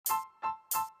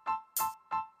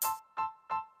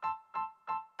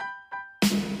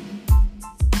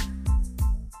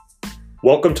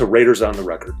Welcome to Raiders on the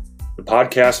Record, the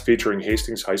podcast featuring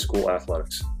Hastings High School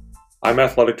athletics. I'm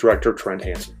Athletic Director Trent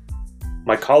Hansen.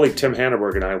 My colleague Tim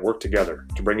Hanneberg and I work together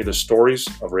to bring you the stories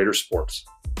of Raiders sports.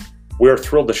 We are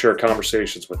thrilled to share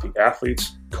conversations with the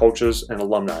athletes, coaches, and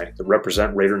alumni that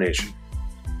represent Raider Nation.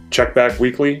 Check back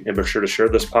weekly and be sure to share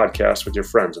this podcast with your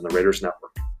friends in the Raiders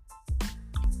Network.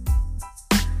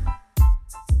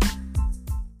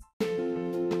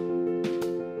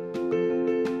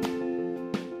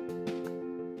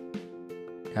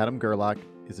 Adam Gerlach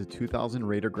is a 2000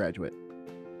 Raider graduate.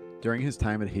 During his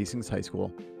time at Hastings High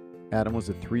School, Adam was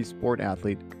a three-sport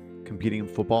athlete competing in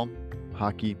football,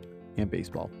 hockey, and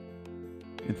baseball.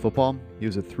 In football, he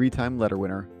was a three-time letter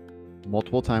winner,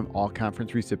 multiple-time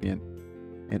all-conference recipient,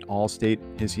 and all-state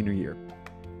his senior year.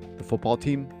 The football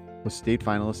team was state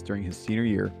finalist during his senior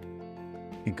year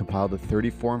and compiled a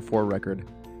 34-4 record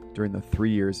during the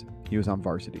 3 years he was on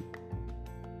varsity.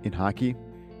 In hockey,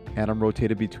 Adam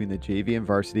rotated between the JV and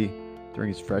varsity during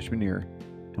his freshman year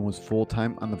and was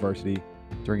full-time on the varsity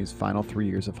during his final 3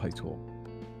 years of high school.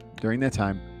 During that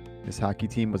time, his hockey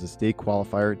team was a state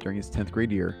qualifier during his 10th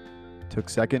grade year, took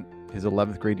second his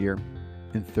 11th grade year,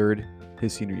 and third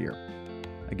his senior year.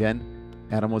 Again,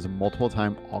 Adam was a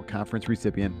multiple-time all-conference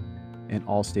recipient and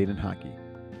all-state in hockey.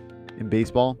 In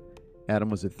baseball, Adam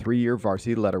was a 3-year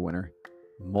varsity letter winner,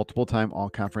 multiple-time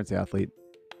all-conference athlete,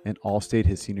 and all-state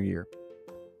his senior year.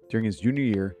 During his junior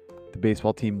year, the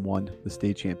baseball team won the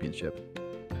state championship.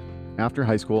 After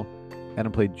high school,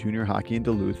 Adam played junior hockey in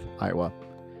Duluth, Iowa,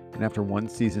 and after one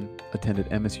season, attended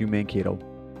MSU Mankato,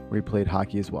 where he played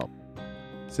hockey as well.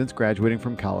 Since graduating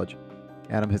from college,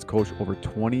 Adam has coached over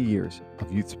 20 years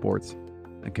of youth sports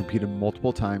and competed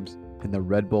multiple times in the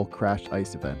Red Bull Crashed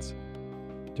Ice events.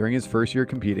 During his first year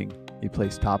competing, he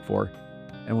placed top 4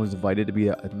 and was invited to be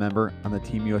a member on the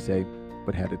Team USA,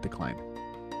 but had it declined.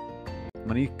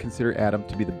 Many consider Adam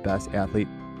to be the best athlete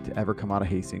to ever come out of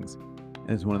Hastings and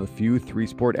is one of the few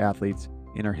three-sport athletes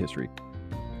in our history.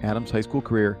 Adam's high school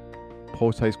career,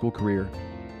 post-high school career,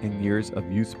 and years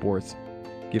of youth sports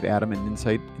give Adam an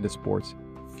insight into sports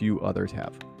few others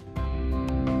have.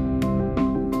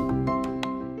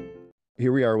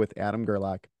 Here we are with Adam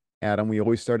Gerlach. Adam, we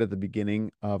always start at the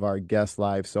beginning of our guest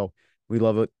live, so we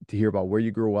love it to hear about where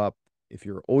you grew up. If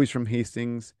you're always from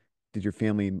Hastings, did your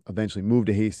family eventually move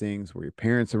to Hastings? Were your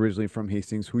parents originally from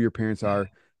Hastings? Who your parents are,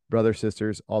 brothers,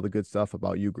 sisters, all the good stuff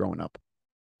about you growing up.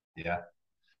 Yeah.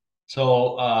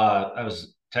 So I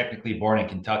was technically born in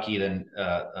Kentucky, then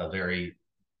a very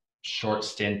short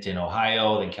stint in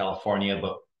Ohio, then California,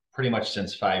 but pretty much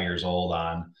since 5 years old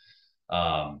on,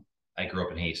 I grew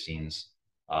up in Hastings.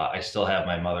 I still have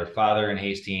my mother, father in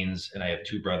Hastings, and I have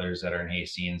 2 brothers that are in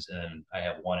Hastings, and I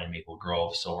have 1 in Maple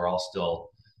Grove. So we're all still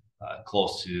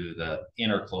close to the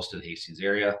Hastings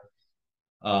area.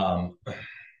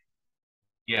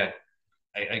 Yeah,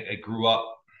 I grew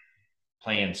up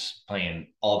playing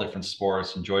all different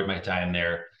sports, enjoyed my time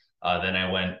there. Then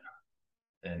I went,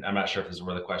 and I'm not sure if this is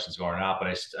where the question's going or not,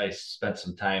 but I spent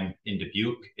some time in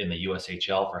Dubuque in the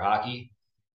USHL for hockey.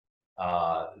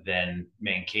 Then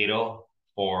Mankato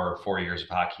for 4 years of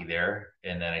hockey there.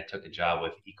 And then I took a job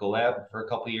with Ecolab for a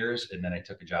couple of years. And then I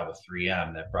took a job with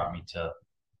 3M that brought me to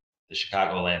the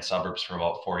Chicagoland suburbs for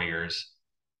about 4 years.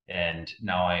 And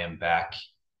now I am back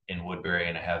in Woodbury,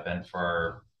 and I have been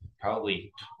for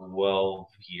probably 12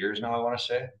 years now, I want to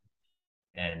say.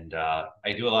 And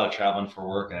I do a lot of traveling for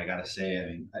work. And I got to say, I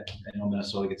mean, I know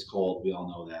Minnesota gets cold. We all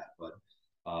know that. But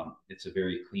it's a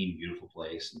very clean, beautiful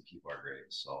place, and people are great.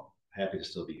 So happy to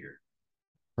still be here.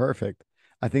 Perfect.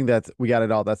 I think we got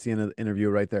it all. That's the end of the interview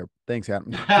right there. Thanks,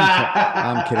 Adam.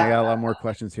 I'm kidding. I got a lot more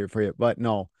questions here for you, but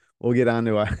no, we'll get on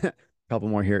to a couple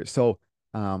more here. So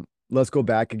let's go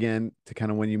back again to kind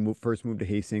of when you first moved to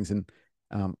Hastings. And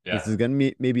This is going to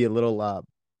be maybe a little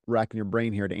racking your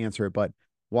brain here to answer it, but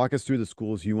walk us through the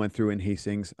schools you went through in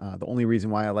Hastings. The only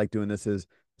reason why I like doing this is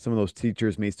some of those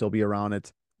teachers may still be around.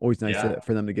 It's always nice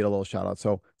for them to get a little shout out.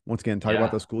 So once again, talk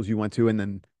about the schools you went to, and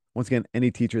then once again,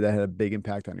 any teacher that had a big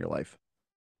impact on your life.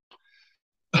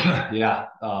 Yeah.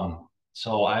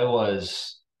 So I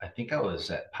think I was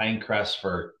at Pinecrest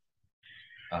for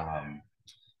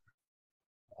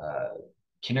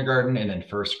kindergarten and then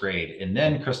first grade. And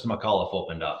then Krista McAuliffe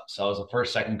opened up. So I was a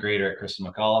first, second grader at Krista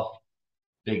McAuliffe.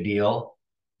 Big deal.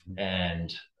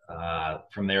 And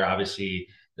from there, obviously,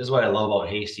 this is what I love about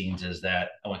Hastings is that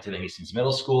I went to the Hastings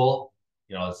Middle School.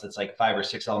 You know, it's like 5 or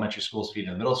 6 elementary schools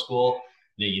feeding the middle school.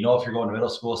 You know, if you're going to middle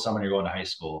school, someone you're going to high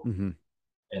school. Mm-hmm.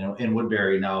 And in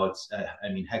Woodbury now, it's I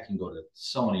mean, heck, can go to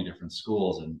so many different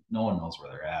schools and no one knows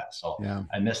where they're at. So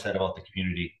I miss that about the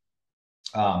community.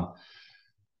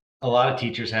 A lot of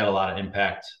teachers had a lot of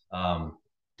impact.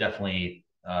 definitely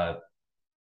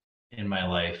in my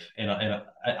life. And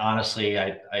honestly,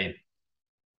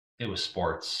 it was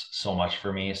sports so much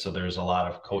for me. So there's a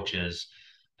lot of coaches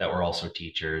that were also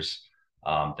teachers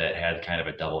that had kind of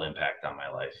a double impact on my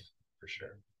life for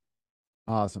sure.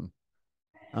 Awesome.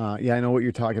 Yeah, I know what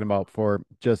you're talking about for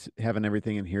just having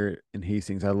everything in here in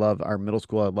Hastings. I love our middle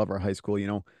school. I love our high school.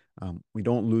 We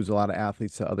don't lose a lot of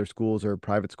athletes to other schools or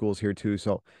private schools here too.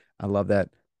 So I love that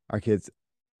our kids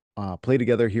play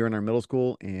together here in our middle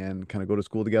school and kind of go to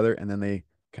school together, and then they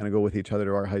kind of go with each other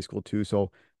to our high school too.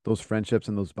 So those friendships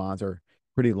and those bonds are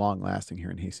pretty long lasting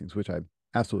here in Hastings, which I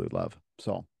absolutely love.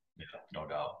 So, Yeah, no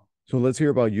doubt. so let's hear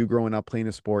about you growing up playing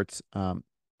a sports.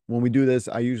 When we do this,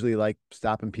 I usually like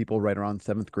stopping people right around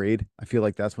seventh grade. I feel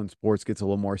like that's when sports gets a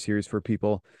little more serious for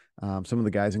people. Some of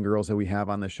the guys and girls that we have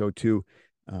on the show too,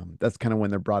 that's kind of when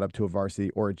they're brought up to a varsity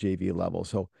or a JV level.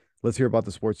 So let's hear about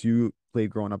the sports you played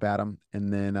growing up, Adam.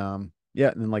 And then, yeah,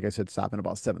 and then like I said, stopping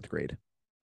about seventh grade.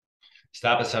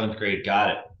 Stop at seventh grade. Got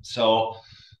it. So,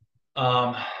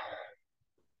 um,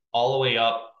 all the way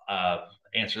up,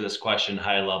 answer this question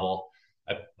high level.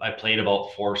 I played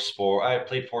about I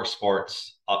played four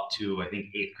sports up to I think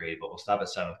eighth grade, but we'll stop at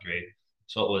seventh grade.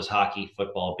 So it was hockey,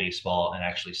 football, baseball, and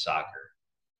actually soccer.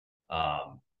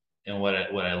 Um, and what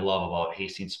I love about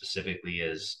Hastings specifically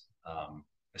is,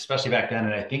 especially back then,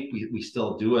 and I think we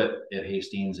still do it at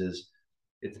Hastings, is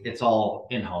it's all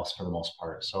in house for the most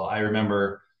part. So I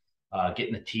remember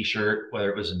getting a T-shirt, whether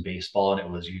it was in baseball and it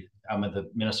was I'm at the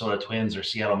Minnesota Twins or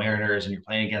Seattle Mariners, and you're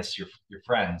playing against your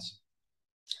friends.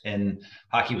 And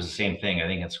hockey was the same thing. I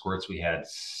think at Squirts we had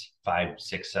 5,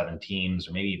 6, 7 teams,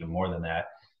 or maybe even more than that,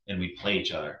 and we'd play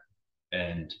each other.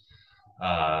 And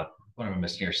what am I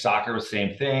missing here? Soccer was the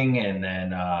same thing, and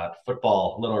then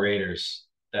football, Little Raiders.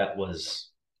 It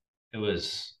was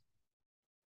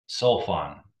so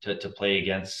fun to play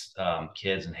against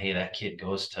kids, and hey, that kid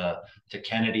goes to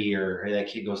Kennedy, or hey, that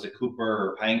kid goes to Cooper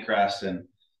or Pinecrest, and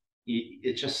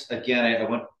it just again, I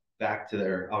went back to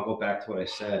there. I'll go back to what I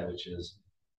said, which is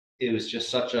it was just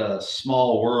such a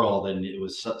small world, and it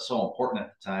was so important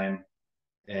at the time,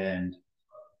 and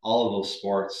all of those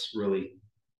sports really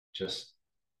just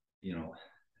you know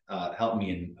helped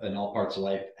me in all parts of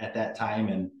life at that time,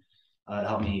 and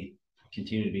helped me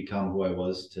continue to become who I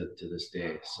was to this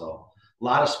day. So a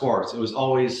lot of sports. It was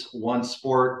always one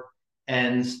sport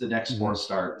ends, the next Mhm. sport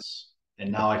starts.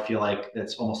 And now I feel like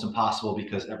that's almost impossible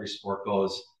because every sport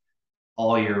goes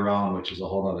all year round, which is a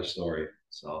whole other story.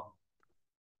 So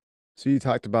So you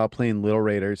talked about playing Little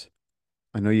Raiders.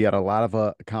 I know you got a lot of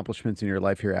accomplishments in your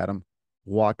life here, Adam.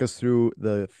 Walk us through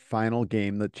the final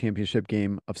game, the championship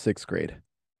game of sixth grade.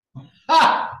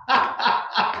 I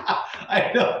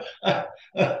know.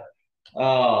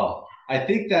 Oh, I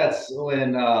think that's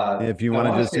when If you I want to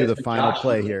want to just say do it's the when final Josh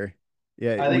play was. here.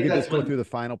 Yeah, I we think could that's just go when through the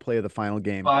final play of the final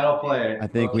game. final play. I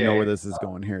think we know where Okay. this is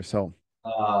going here. So,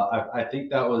 I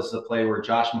think that was the play where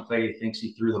Josh McClady thinks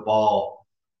he threw the ball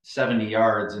 70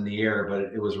 yards in the air, but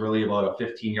it was really about a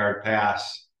 15-yard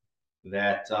pass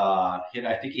that hit.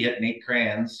 I think he hit Nate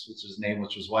Kranz, which is his name,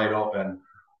 which was wide open.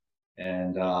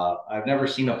 And I've never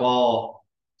seen a ball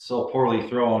so poorly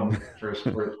thrown for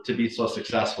to be so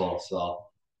successful. So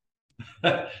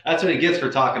that's what he gets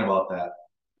for talking about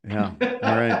yeah.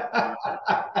 All right. that.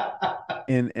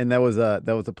 And that was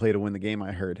a play to win the game,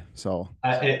 I heard. So,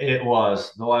 It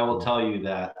was, though I will cool. tell you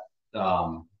that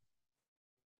um,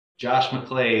 Josh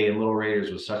McClay in Little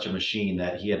Raiders was such a machine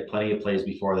that he had plenty of plays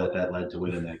before that led to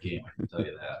winning that game. I can tell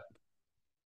you that.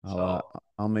 I'll uh, So,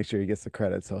 I'll make sure he gets the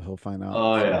credit so he'll find out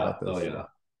oh soon yeah, about oh this. So,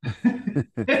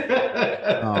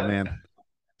 yeah. oh man.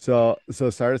 So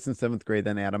start us in seventh grade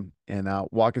then, Adam, and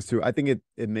walk us through. I think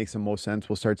it makes the most sense.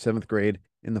 We'll start seventh grade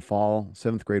in the fall,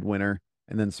 seventh grade winter,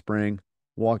 and then spring.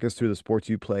 Walk us through the sports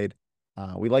you played.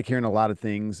 We like hearing a lot of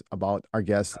things about our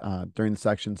guests during the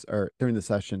sections or during the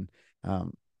session.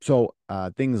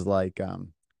 Things like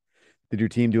did your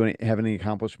team have any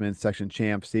accomplishments, section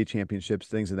champs, state championships,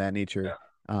 things of that nature?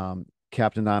 Yeah,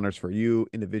 Captain honors for you,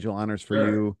 individual honors for sure,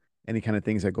 you, any kind of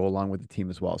things that go along with the team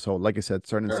as well. So, like I said,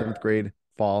 starting in seventh sure. grade,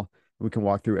 fall, we can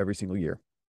walk through every single year.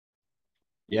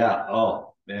 Yeah.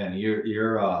 Oh man, you're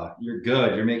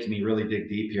good. You're making me really dig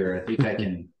deep here. I think I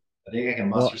can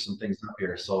Well, muster some things up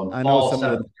here. So in I know fall, some of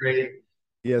the seventh grade,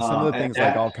 yeah, some of the at things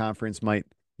like that all conference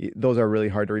those are really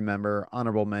hard to remember.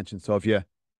 Honorable mention. So if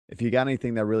you got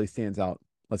anything that really stands out,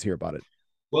 let's hear about it.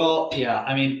 well, yeah.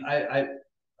 I mean, I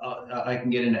can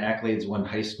get into accolades when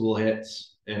high school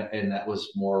hits, and that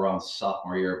was more around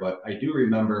sophomore year. But I do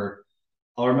remember.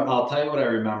 I'll tell you what I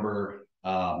remember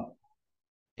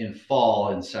in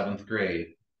fall in seventh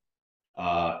grade.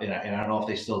 and I don't know if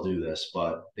they still do this,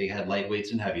 but they had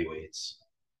lightweights and heavyweights.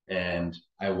 And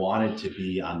I wanted to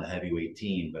be on the heavyweight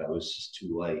team, but I was just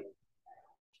too light.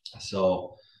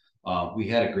 So we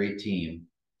had a great team.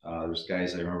 There's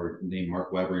guys I remember named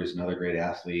Mark Weber, who's another great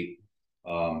athlete.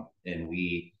 And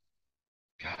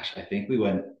I think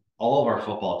all of our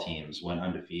football teams went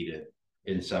undefeated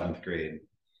in seventh grade.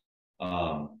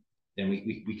 And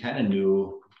we kind of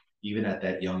knew, even at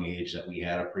that young age, that we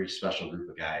had a pretty special group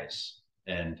of guys.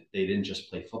 And they didn't just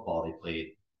play football, they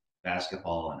played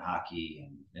basketball and hockey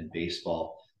and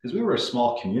baseball, because we were a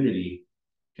small community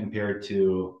compared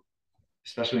to,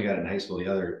 especially when we got in high school, the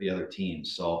other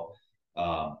teams. So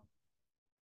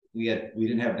we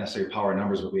didn't have necessarily power in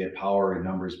numbers, but we had power in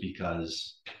numbers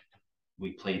because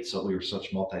we were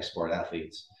such multi-sport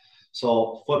athletes.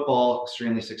 So football,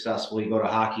 extremely successful. You go to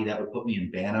hockey, that would put me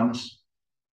in Bantams.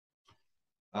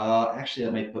 Actually,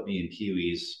 that might put me in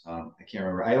Kiwis. I can't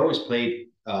remember. I always played.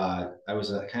 I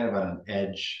was kind of on an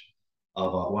edge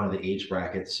of one of the age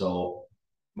brackets. So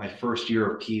my first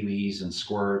year of Kiwis and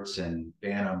Squirts and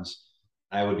Bantams,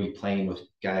 I would be playing with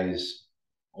guys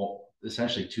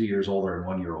essentially 2 years older and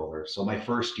 1 year older. So my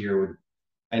first year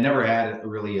I never had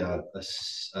really a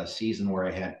season where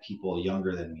I had people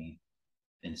younger than me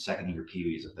in second year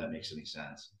Kiwis, if that makes any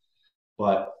sense.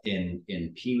 But in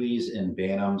Kiwis and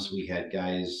Bantams, we had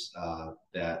guys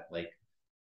that like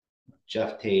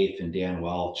Jeff Tafe and Dan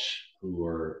Welch, who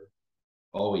were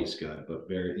always good, but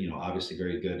very, obviously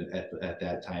very good at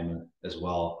that time as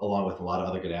well, along with a lot of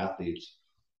other good athletes.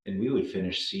 And we would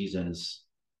finish seasons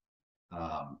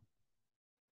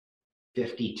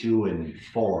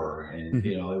 52-4, and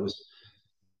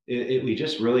we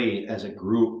just really, as a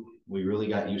group, we really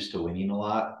got used to winning a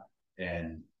lot,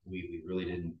 and we really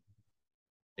didn't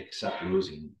accept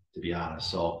losing, to be honest.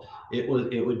 So it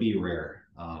would be rare.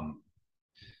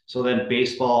 So then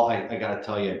baseball, I got to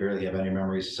tell you, I barely have any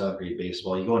memories of seventh grade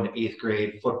baseball. You go into eighth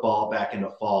grade football back into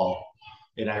fall,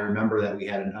 and I remember that we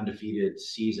had an undefeated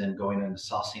season going into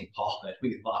South St. Paul, and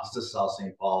we lost to South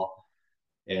St. Paul.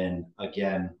 And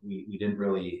again, we didn't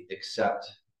really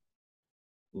accept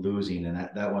losing. And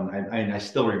that one, I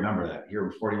still remember that. Here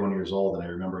I'm 41 years old, and I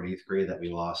remember in eighth grade that we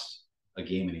lost a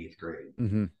game in eighth grade.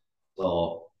 Mm-hmm.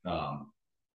 So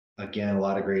again, a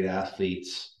lot of great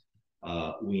athletes.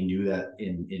 We knew that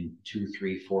in 2,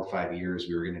 3, 4, 5 years,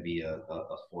 we were going to be a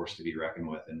force to be reckoned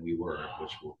with, and we were,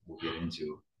 which we'll get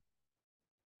into.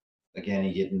 Again,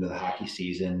 you get into the hockey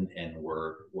season, and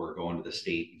we're going to the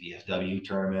state VFW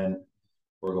tournament.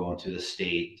 We're going to the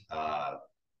state, I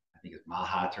think it's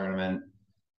Maha tournament,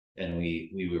 and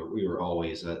we were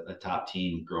always a top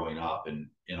team growing up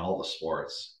in all the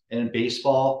sports. And in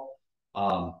baseball,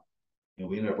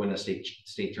 we ended up winning a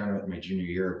state tournament in my junior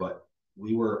year, but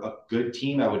we were a good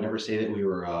team. I would never say that we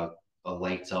were a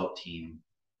lights out team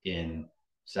in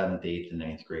 7th, 8th, and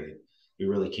 9th grade. We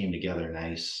really came together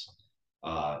nice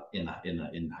in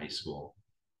high school.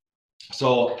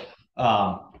 So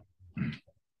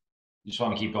you just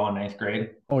want to keep going, 9th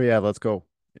grade? Oh yeah, let's go.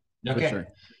 Okay. Sure.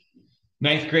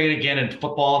 9th grade again in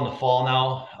football in the fall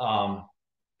now.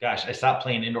 I stopped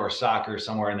playing indoor soccer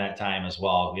somewhere in that time as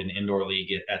well. We had an indoor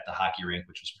league at the hockey rink,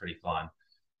 which was pretty fun.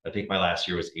 I think my last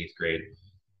year was 8th grade.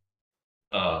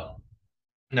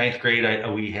 9th grade,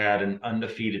 we had an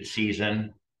undefeated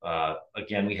season.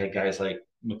 Again, we had guys like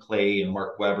McClay and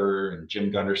Mark Weber and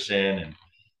Jim Gunderson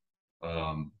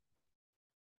and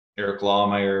Eric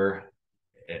Lawmeyer.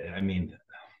 I mean,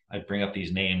 I bring up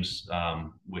these names,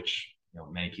 which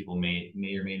many people may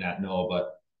or may not know,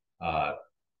 but I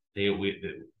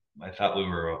thought we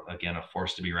were again a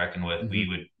force to be reckoned with.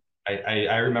 Mm-hmm.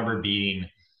 I remember beating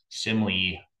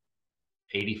Simley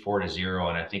 84-0,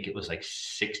 and I think it was like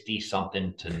 60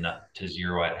 something to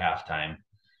 0 at halftime.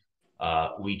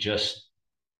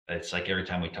 It's like every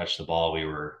time we touched the ball, we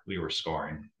were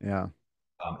scoring. Yeah.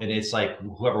 And it's like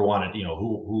whoever wanted,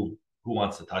 who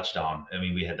wants the touchdown? I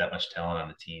mean, we had that much talent on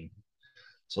the team.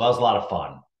 So that was a lot of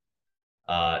fun.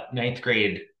 9th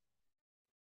grade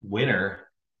winter,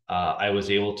 I was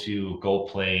able to go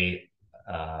play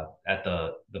at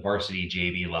the varsity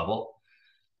JV level,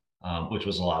 which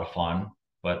was a lot of fun.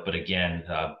 But again,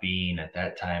 being at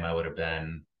that time, I would have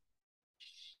been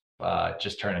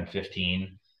just turning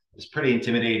 15. It's pretty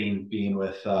intimidating being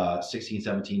with 16,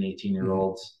 17,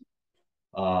 18-year-olds.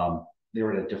 They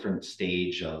were at a different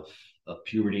stage of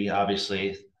puberty,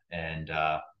 obviously. And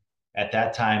at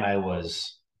that time, I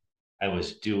was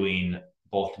doing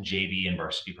both JV and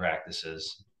varsity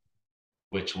practices,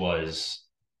 which was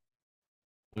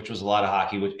a lot of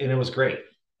hockey, and it was great.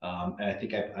 And I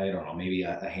think I don't know, maybe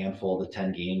a handful of the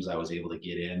 10 games I was able to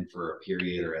get in for a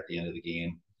period or at the end of the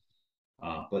game.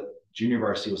 But junior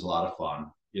varsity was a lot of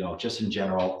fun. Just in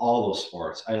general, all those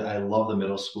sports. I love the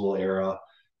middle school era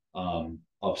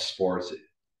of sports.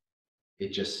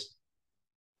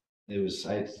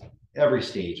 Every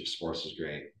stage of sports was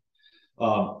great.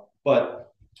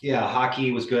 But yeah,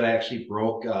 hockey was good. I actually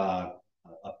broke a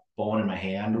bone in my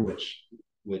hand,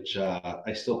 which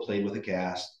I still played with a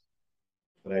cast,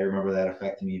 but I remember that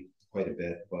affecting me quite a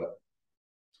bit. But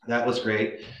that was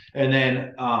great. And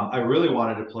then I really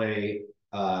wanted to play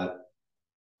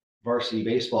varsity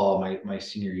baseball my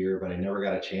senior year, but I never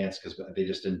got a chance because they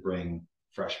just didn't bring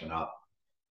freshmen up.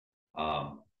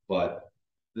 But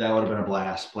that would have been a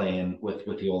blast playing with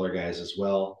the older guys as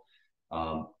well.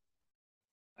 I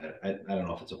don't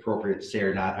know if it's appropriate to say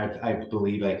or not. I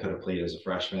believe I could have played as a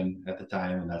freshman at the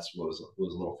time, and that's what was a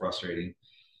little frustrating.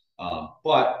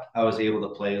 But I was able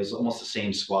to play. It was almost the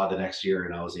same squad the next year,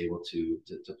 and I was able to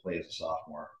play as a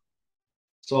sophomore.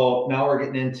 So now we're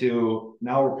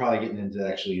probably getting into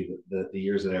actually the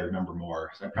years that I remember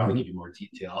more. So I probably give you more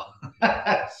detail.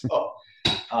 So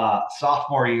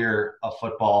sophomore year of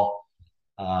football,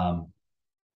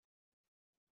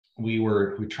 we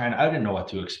trying. I didn't know what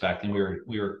to expect, and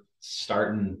we were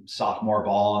starting sophomore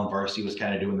ball, and varsity was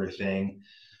kind of doing their thing.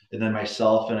 And then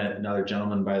myself and another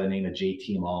gentleman by the name of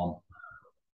JT Malm,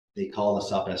 they called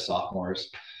us up as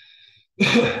sophomores,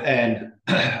 and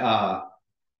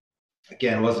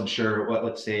again, wasn't sure what.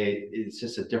 Let's say it's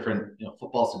just a different.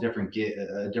 Football's a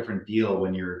different deal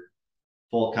when you're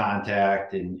full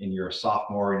contact and you're a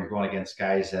sophomore and you're going against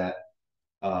guys that.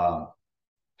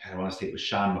 I want to say it was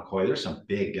Sean McCoy. There's some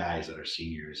big guys that are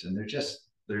seniors, and they're just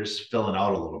filling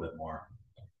out a little bit more.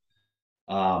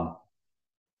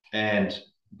 And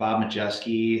Bob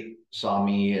Majeski saw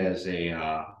me as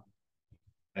a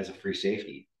free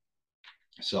safety,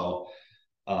 so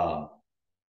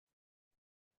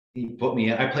he put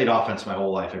me in. I played offense my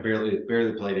whole life. I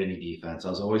barely played any defense. I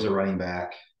was always a running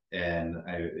back, and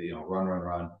I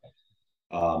run.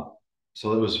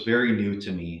 So it was very new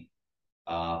to me,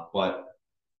 but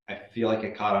I feel like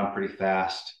I caught on pretty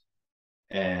fast,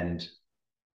 and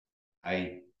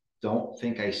I don't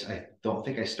think I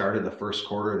started the first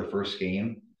quarter of the first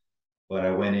game, but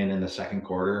I went in the second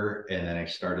quarter, and then I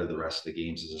started the rest of the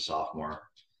games as a sophomore.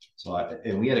 So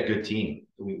and we had a good team.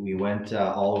 We went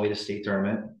all the way to state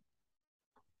tournament,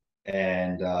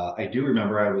 and I do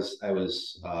remember I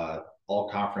was all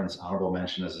conference honorable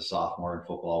mention as a sophomore in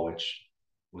football, which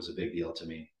was a big deal to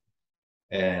me.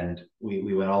 And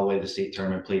we went all the way to the state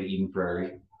tournament, played Eden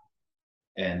Prairie,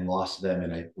 and lost to them.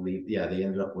 And I believe, they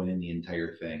ended up winning the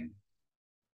entire thing.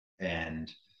 And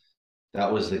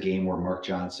that was the game where Mark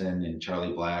Johnson and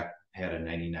Charlie Black had a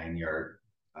 99-yard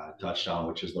touchdown,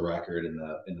 which is the record in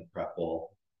the Prep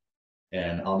Bowl.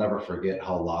 And I'll never forget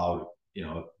how loud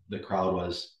the crowd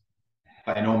was.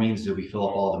 By no means did we fill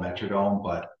up all the Metrodome,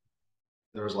 but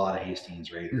there was a lot of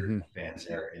Hastings Raider fans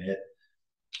there, and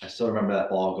I still remember that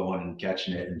ball going and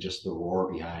catching it and just the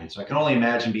roar behind. So I can only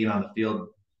imagine being on the field,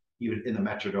 even in the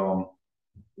Metrodome,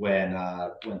 when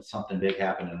something big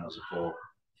happened and it was a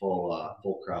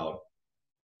full crowd.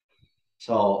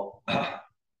 So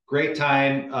great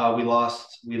time. We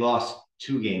lost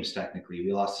 2 games technically.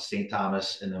 We lost to St.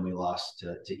 Thomas, and then we lost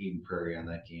to Eden Prairie on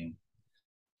that game.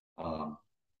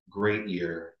 Great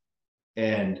year,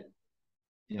 and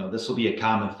this will be a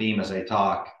common theme as I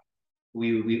talk.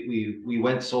 We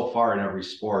went so far in every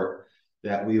sport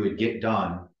that we would get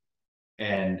done,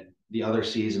 and the other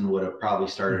season would have probably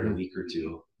started a week or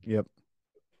two. Yep.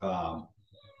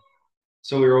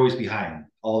 So we were always behind.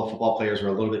 All the football players were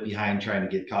a little bit behind trying to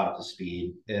get caught up to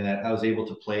speed. And I was able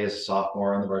to play as a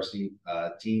sophomore on the varsity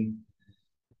team.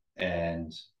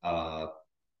 And I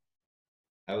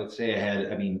would say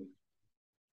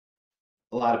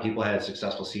a lot of people had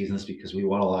successful seasons because we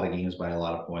won a lot of games by a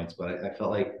lot of points, but I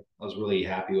felt like I was really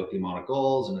happy with the amount of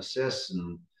goals and assists,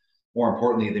 and more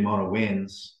importantly, the amount of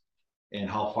wins and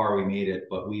how far we made it.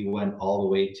 But we went all the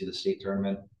way to the state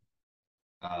tournament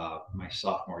my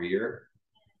sophomore year,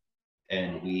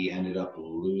 and we ended up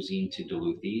losing to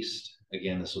Duluth East.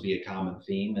 Again, this will be a common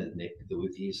theme.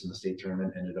 Duluth East in the state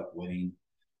tournament ended up winning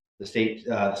the state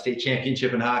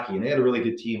championship in hockey, and they had a really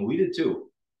good team. We did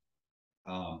too.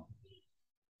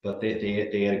 But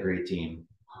they had a great team.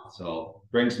 So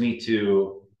brings me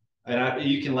to, and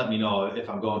you can let me know if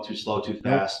I'm going too slow, too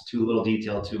fast, too little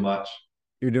detail, too much.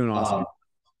 You're doing awesome.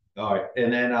 All right,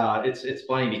 and then it's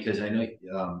funny because I know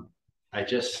I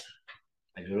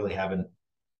really haven't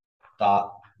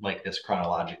thought like this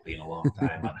chronologically in a long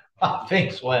time on how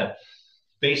things went.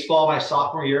 Baseball, my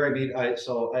sophomore year, I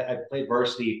played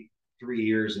varsity 3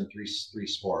 years in three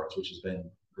sports, which has been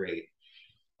great.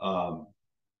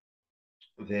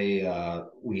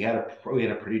 we had a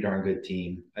pretty darn good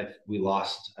team. We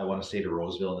lost, I want to say, to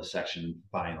Roseville in the section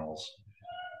finals.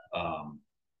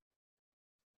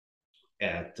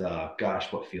 At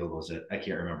gosh, what field was it? I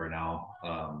can't remember now.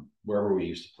 Wherever we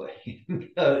used to play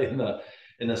in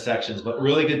the sections, but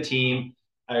really good team.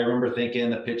 I remember thinking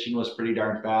the pitching was pretty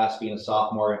darn fast. Being a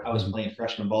sophomore, I was playing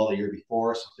freshman ball the year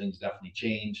before, so things definitely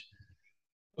changed.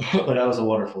 But that was a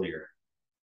wonderful year,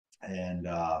 and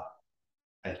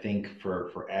I think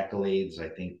for accolades, I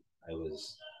think I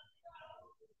was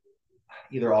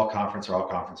either all conference or all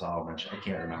conference honorable mention. I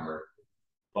can't remember,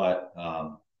 but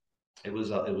it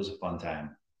was a fun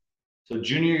time. So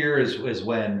junior year is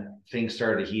when things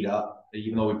started to heat up.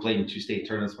 Even though we played in 2 state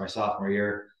tournaments my sophomore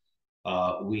year,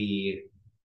 we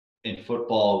in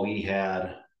football we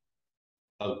had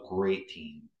a great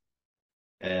team,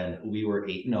 and we were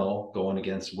 8-0 going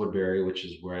against Woodbury, which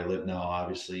is where I live now,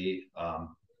 obviously.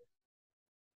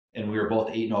 And we were both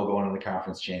 8-0 going to the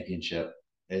conference championship.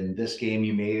 And this game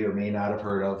you may or may not have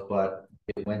heard of, but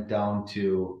it went down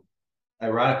to,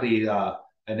 ironically, I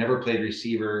never played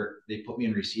receiver. They put me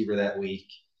in receiver that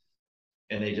week,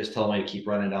 and they just told me to keep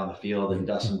running down the field. And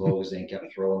Dustin Bogozan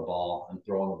kept throwing the ball.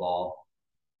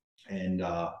 And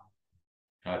I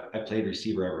played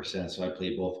receiver ever since, so I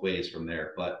played both ways from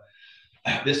there. But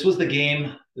this was the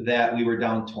game that we were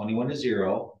down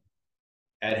 21-0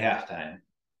 at halftime.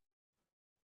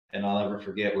 And I'll never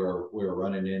forget we were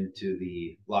running into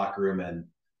the locker room, and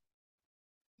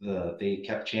they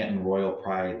kept chanting Royal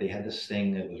Pride. They had this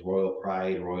thing that was Royal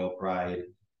Pride, Royal Pride.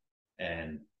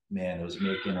 And man, it was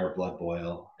making our blood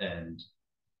boil. And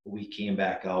we came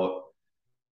back out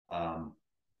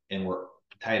and we're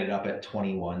tied it up at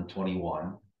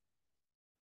 21-21.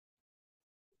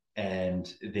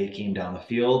 And they came down the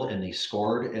field and they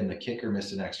scored, and the kicker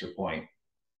missed an extra point.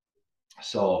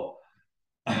 So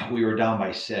we were down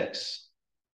by 6,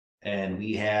 and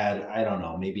we had, I don't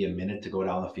know, maybe a minute to go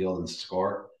down the field and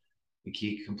score.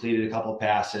 We completed a couple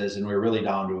passes, and we were really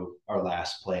down to our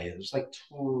last play. It was like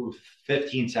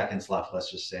 15 seconds left,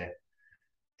 let's just say.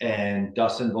 And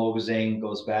Dustin Bogozan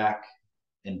goes back,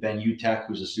 and Ben Utek,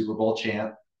 who's a Super Bowl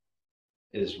champ,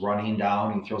 is running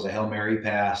down. He throws a Hail Mary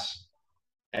pass,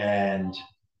 and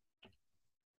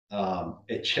he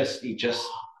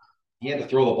had to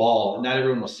throw the ball. Not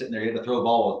everyone was sitting there. He had to throw the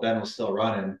ball while Ben was still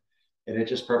running, and it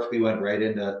just perfectly went right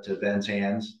into Ben's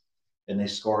hands, and they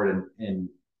scored. And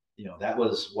that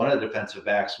was one of the defensive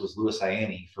backs was Louis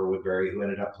Ianni for Woodbury, who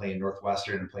ended up playing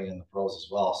Northwestern and playing in the pros as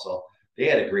well. So they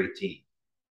had a great team.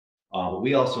 But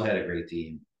we also had a great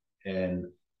team, and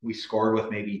we scored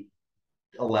with maybe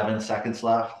 11 seconds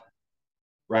left.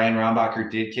 Ryan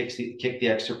Rombacher did kick the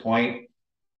extra point,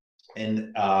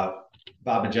 and Bob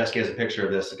Majeski has a picture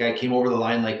of this. The guy came over the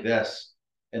line like this,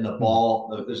 and the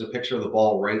ball, there's a picture of the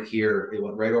ball right here. It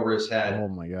went right over his head. Oh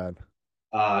my God.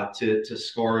 To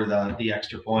score the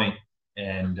extra point.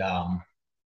 And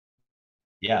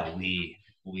yeah, we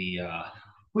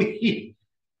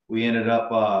ended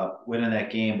up winning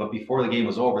that game. But before the game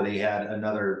was over, they had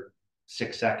another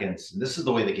 6 seconds. And this is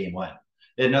the way the game went.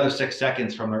 They had another 6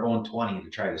 seconds from their own 20 to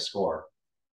try to score.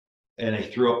 And they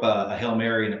threw up a Hail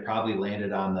Mary, and it probably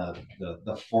landed on the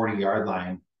 40-yard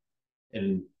line.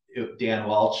 And Dan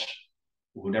Welch,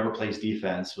 who never plays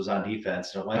defense, was on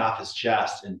defense, and it went off his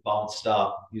chest and bounced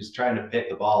up. He was trying to pick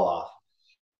the ball off.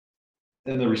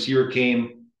 Then the receiver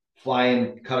came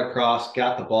flying, cut across,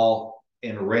 got the ball,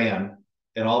 and ran.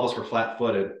 And all of us were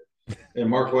flat-footed. And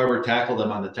Mark Weber tackled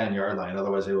him on the 10-yard line.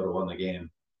 Otherwise, they would have won the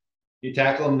game. He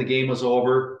tackled him. The game was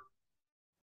over.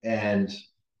 And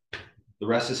the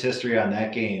rest is history on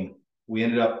that game. We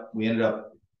ended up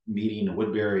meeting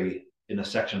Woodbury in a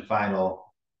section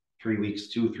final 3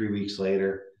 weeks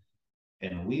later.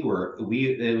 And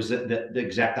it was the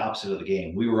exact opposite of the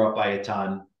game. We were up by a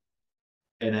ton.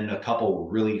 And then a couple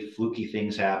really fluky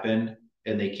things happened,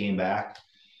 and they came back,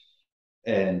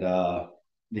 and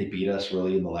they beat us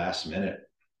really in the last minute,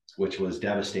 which was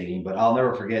devastating. But I'll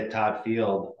never forget Todd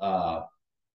Field. I'm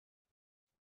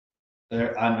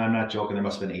not joking. There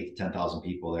must have been 8,000 to 10,000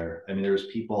 people there. I mean, there was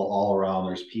people all around.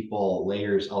 There's people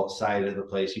layers outside of the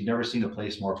place. You've never seen a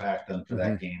place more packed than for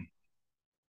that game.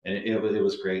 And it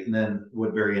was great. And then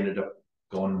Woodbury ended up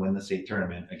going and win the state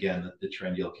tournament. Again, the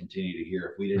trend you'll continue to hear.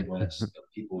 If we didn't win it, the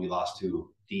people we lost to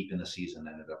deep in the season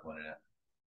ended up winning it.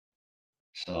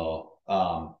 So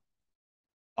off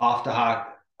to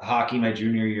hockey my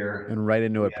junior year. And right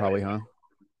into it probably, huh?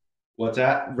 What's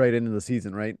that? Right into the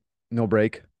season, right? No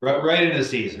break. Right into the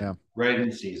season. Yeah. Right in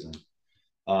the season.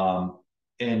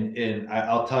 And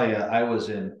I'll tell you, I was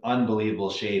in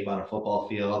unbelievable shape on a football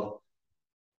field.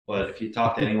 But if you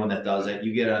talk to anyone that does it,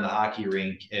 you get on the hockey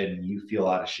rink and you feel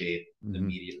out of shape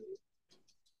immediately.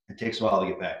 It takes a while to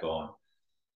get back going.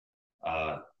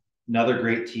 Another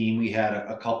great team. We had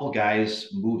a couple guys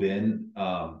move in.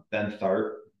 Ben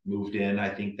Tharp moved in, I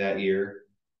think, that year.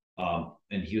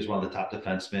 And he was one of the top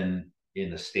defensemen in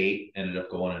the state, ended up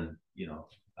going and,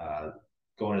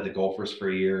 going to the Gophers for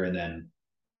a year and then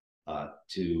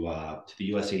to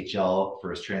the USHL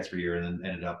for his transfer year and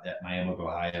then ended up at Miami,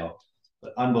 Ohio.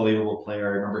 But unbelievable player.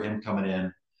 I remember him coming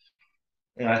in.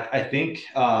 And I think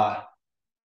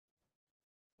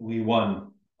we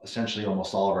won essentially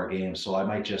almost all of our games. So I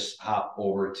might just hop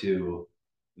over to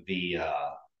the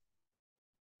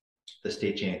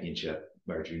state championship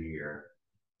our junior year.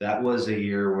 That was a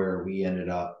year where we ended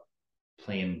up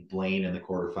playing Blaine in the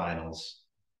quarterfinals.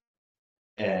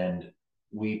 And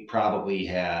we probably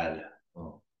had,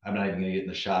 I'm not even going to get in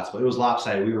the shots, but it was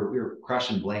lopsided. We were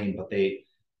crushing Blaine, but they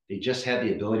just had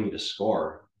the ability to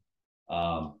score.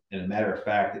 And as a matter of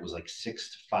fact, it was like 6-5,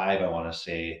 I want to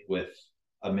say, with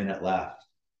a minute left.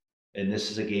 And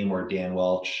this is a game where Dan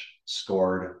Welch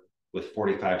scored with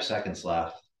 45 seconds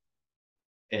left.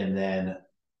 And then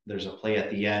there's a play at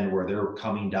the end where they're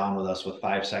coming down with us with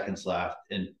 5 seconds left.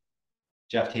 And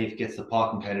Jeff Tafe gets the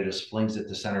puck and kind of just flings it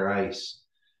to center ice.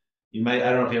 I don't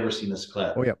know if you've ever seen this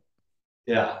clip. Oh, yeah.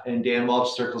 Yeah. And Dan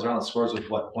Welch circles around and scores with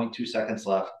 0.2 seconds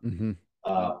left.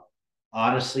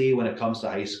 Honestly, when it comes to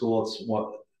high school, it's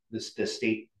what this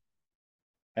state.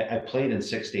 I played in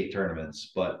 6 state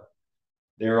tournaments, but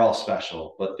they're all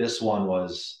special. But this one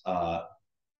was,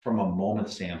 from a moment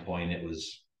standpoint, it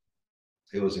was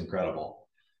incredible.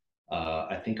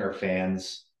 I think our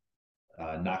fans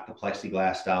knocked the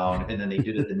plexiglass down, and then they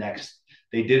did it the next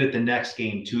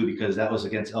game too, because that was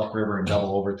against Elk River in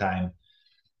double overtime.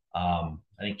 I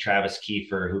think Travis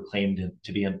Kiefer, who claimed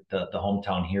to be the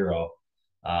hometown hero,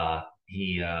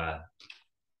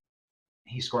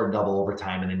 he scored double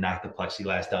overtime and then knocked the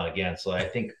plexiglass down again. So I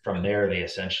think from there they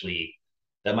essentially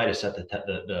that might have set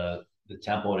the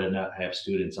tempo to not have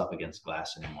students up against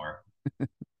glass anymore.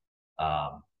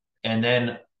 And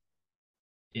then,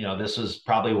 this was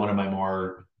probably one of my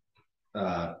more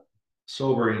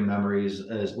sobering memories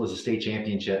was a state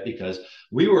championship, because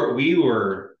we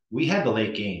had the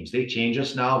late games. They change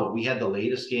us now, but we had the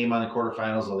latest game on the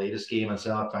quarterfinals, the latest game on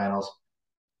semifinals.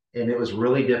 And it was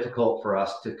really difficult for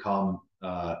us to calm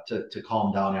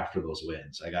down after those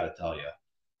wins, I got to tell you.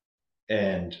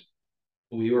 And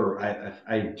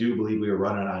I do believe we were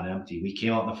running on empty. We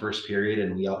came out in the first period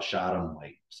and we outshot them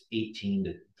like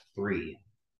 18-3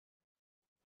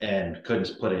 and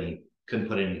couldn't put any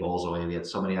goals away. We had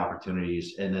so many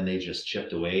opportunities, and then they just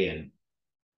chipped away, and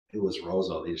it was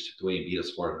Roseau. They just chipped away and beat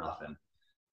us 4-0.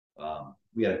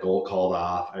 We had a goal called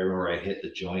off. I remember I hit the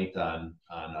joint on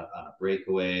a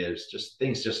breakaway. There's just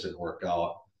things just didn't work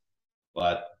out,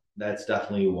 but that's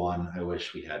definitely one I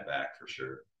wish we had back for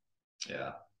sure.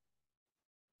 Yeah.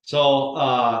 So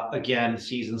again,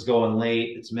 season's going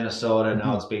late. It's Minnesota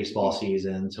now. It's baseball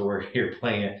season, so we're here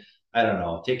playing. I don't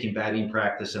know, taking batting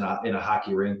practice in a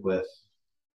hockey rink with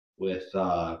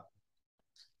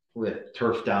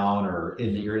turf down, or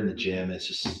you're in the gym.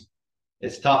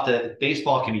 It's tough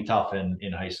baseball can be tough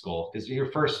in high school, because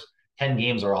your first 10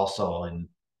 games are also in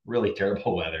really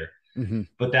terrible weather.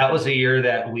 But that was a year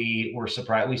that we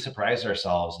surprised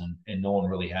ourselves, and no one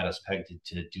really had us pegged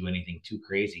to do anything too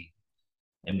crazy.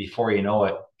 And before you know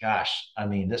it, gosh, I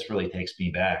mean, this really takes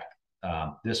me back.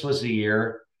 This was a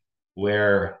year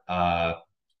where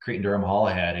Creighton-Durham Hall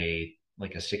had a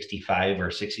 65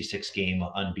 or 66 game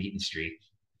unbeaten streak,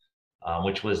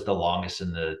 which was the longest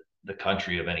in the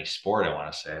country of any sport, I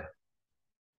want to say.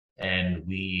 And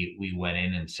we went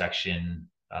in section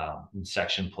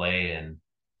play, and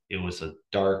it was a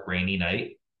dark, rainy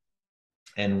night,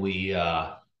 and we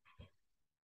ended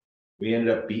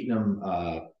up beating them.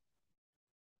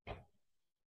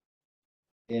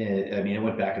 It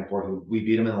went back and forth. We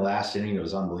beat them in the last inning. It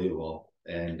was unbelievable.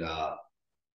 And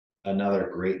another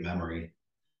great memory.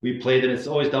 We played them. It's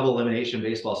always double elimination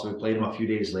baseball, so we played them a few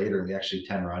days later, and we actually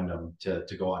 10-run them to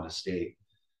go on to state.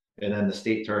 And then the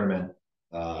state tournament,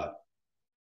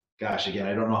 gosh, again,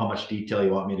 I don't know how much detail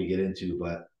you want me to get into,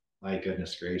 but my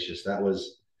goodness gracious,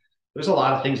 there's a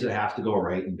lot of things that have to go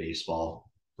right in baseball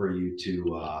for you to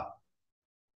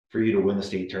win the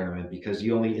state tournament, because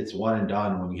it's one and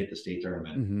done when you hit the state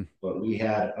tournament. But we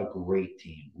had a great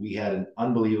team. We had an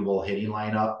unbelievable hitting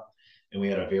lineup, and we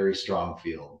had a very strong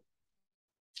field,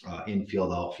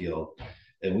 infield, outfield,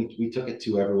 and we took it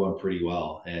to everyone pretty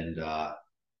well. And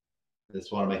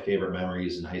that's one of my favorite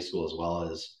memories in high school, as well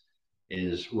as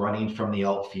is running from the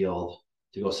outfield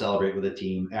to go celebrate with the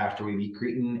team after we beat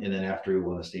Cretin and then after we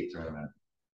won the state tournament.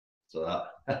 So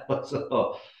that was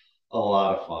a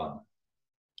lot of fun.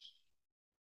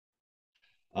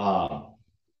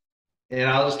 And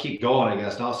I'll just keep going, I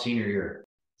guess. Now senior year.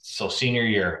 So senior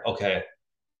year, okay.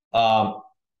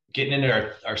 Getting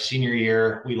into our senior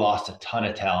year, we lost a ton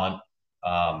of talent.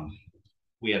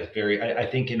 We had I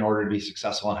think in order to be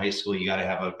successful in high school, you got to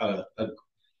have a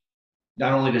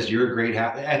not only does your grade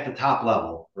have at the top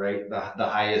level, right? The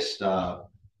highest,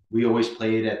 we always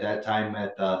played at that time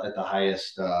at the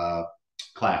highest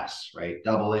class, right?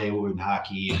 AA in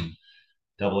hockey and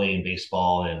AA in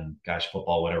baseball and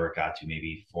football, whatever it got to,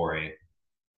 maybe 4A.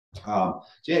 So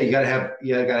yeah, you gotta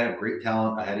have great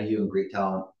talent ahead of you and great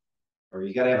talent, or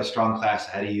you gotta have a strong class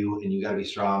ahead of you and you gotta be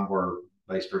strong, or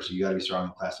vice versa. You gotta be strong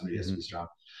in class, somebody has to be strong.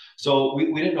 So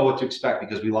we didn't know what to expect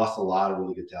because we lost a lot of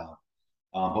really good talent.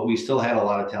 But we still had a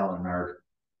lot of talent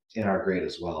in our grade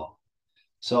as well.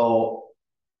 So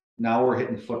now we're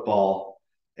hitting football,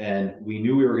 and we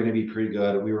knew we were going to be pretty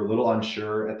good. We were a little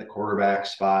unsure at the quarterback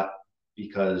spot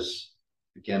because,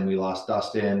 again, we lost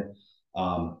Dustin.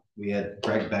 We had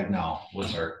Greg Begnow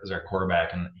was our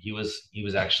quarterback, and he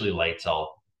was actually lights out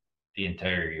the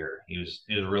entire year. He was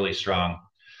a really strong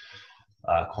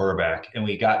quarterback, and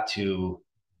we got to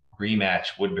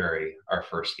rematch Woodbury our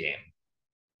first game.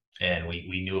 And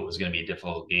we knew it was going to be a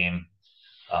difficult game.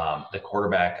 The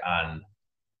quarterback on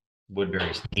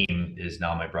Woodbury's team is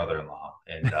now my brother-in-law,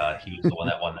 and he was the one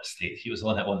that won the state. He was the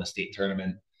one that won the state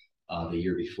tournament the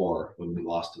year before when we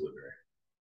lost to Woodbury.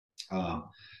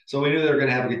 So we knew they were going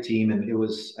to have a good team, and it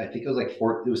was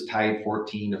it was tied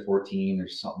 14-14 or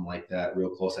something like that, real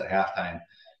close at halftime.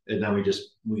 And then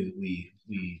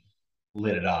we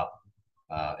lit it up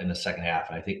in the second half,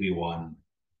 and I think we won.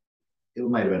 It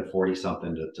might have been 40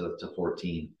 something to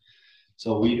 14.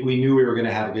 So we knew we were going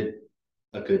to have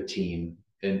a good team,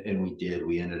 and we did.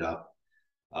 We ended up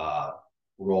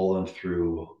rolling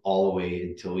through all the way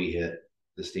until we hit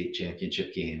the state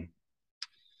championship game,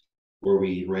 where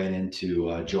we ran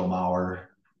into Joe Mauer.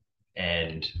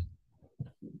 And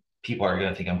people are going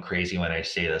to think I'm crazy when I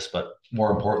say this, but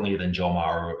more importantly than Joe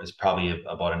Mauer is probably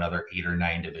about another 8 or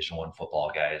 9 Division I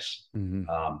football guys.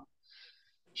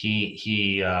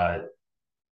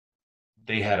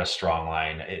 They had a strong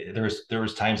line. There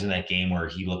was times in that game where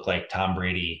he looked like Tom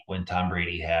Brady when Tom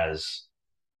Brady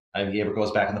he ever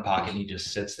goes back in the pocket and he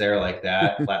just sits there like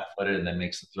that, flat-footed, and then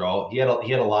makes the throw. He had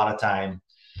a lot of time,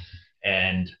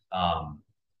 and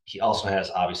he also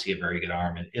has obviously a very good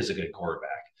arm and is a good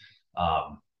quarterback,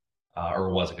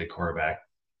 or was a good quarterback.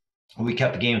 We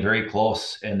kept the game very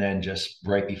close, and then just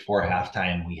right before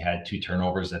halftime, we had 2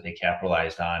 turnovers that they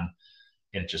capitalized on,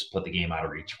 and it just put the game out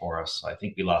of reach for us. So I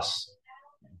think we lost,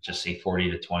 just say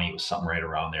 40-20. It was something right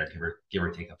around there, give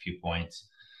or take a few points.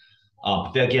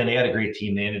 But again, they had a great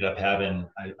team. They ended up having,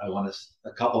 I want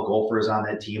a couple Gophers on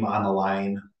that team on the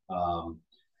line.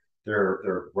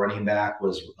 Their running back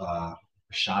was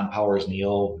Sean Powers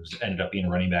Neal, who ended up being a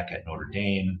running back at Notre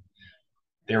Dame.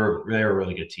 They were a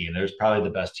really good team. There's probably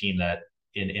the best team that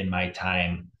in my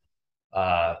time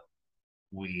that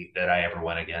I ever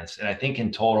went against. And I think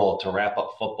in total, to wrap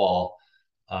up football,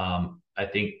 I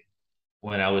think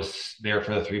when I was there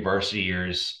for the 3 varsity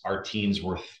years, our teams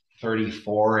were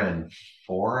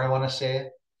 34-4, I want to say.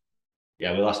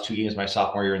 Yeah, we lost 2 games my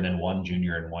sophomore year and then 1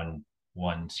 junior and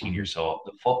one senior. So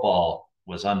the football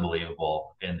was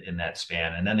unbelievable in that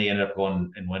span. And then they ended up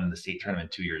going and winning the state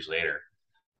tournament 2 years later.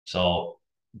 So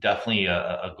definitely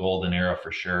a golden era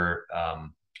for sure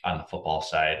on the football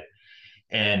side.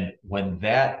 And when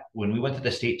we went to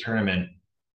the state tournament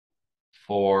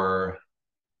for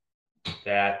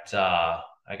that,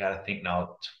 I got to think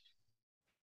now.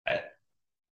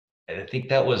 I think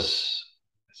that was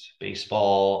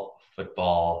baseball,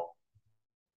 football,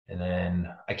 and then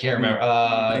I can't remember.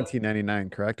 1999,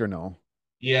 correct or no?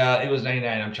 Yeah, it was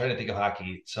 99. I'm trying to think of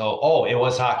hockey. So, it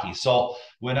was hockey. So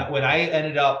when I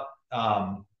ended up,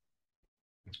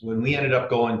 when we ended up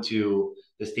going to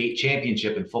the state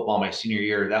championship in football my senior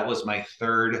year, that was my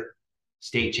 3rd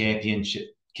state championship,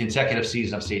 consecutive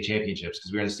season of state championships,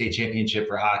 because we were in the state championship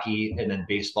for hockey, and then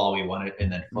baseball we won it, and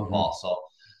then football. So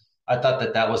I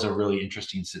thought that was a really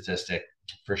interesting statistic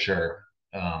for sure.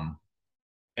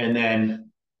 And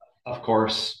then, of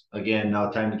course, again, now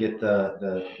time to get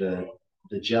the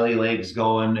jelly legs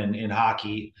going in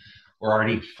hockey. We're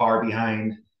already far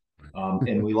behind,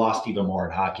 and we lost even more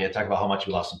in hockey. I talk about how much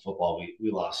we lost in football.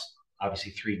 We lost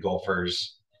obviously 3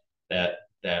 Gophers that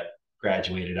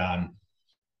graduated on,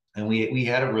 and we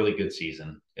had a really good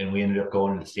season, and we ended up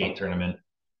going to the state tournament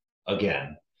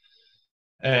again.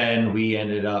 and we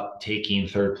ended up taking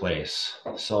third place.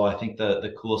 So I think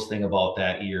the coolest thing about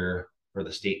that year for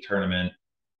the state tournament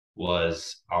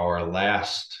was our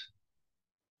last,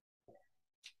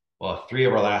 well, three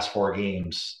of our last four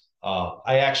games.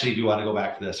 I actually do want to go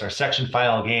back to this. Our section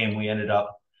final game, we ended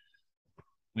up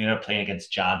playing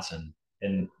against Johnson,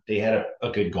 and they had a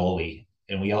good goalie,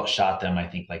 and we outshot them, I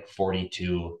think, like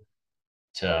 42-8.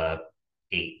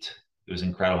 It was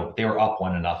incredible. They were up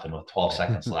 1-0 with 12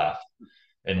 seconds left.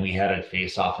 And we had a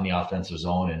face off in the offensive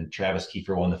zone, and Travis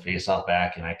Kiefer won the face off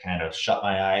back. And I kind of shut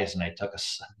my eyes and I took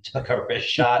a wrist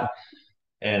shot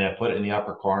and I put it in the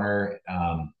upper corner.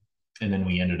 And then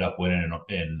we ended up winning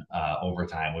in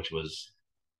overtime, which was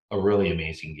a really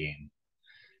amazing game.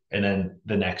 And then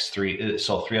the next three,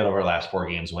 so three out of our last four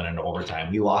games went into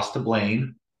overtime. We lost to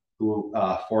Blaine, who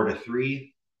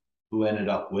 4-3, who ended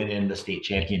up winning the state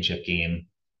championship game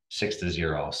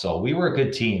 6-0. So we were a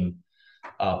good team.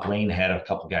 Blaine had a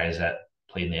couple guys that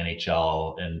played in the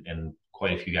NHL, and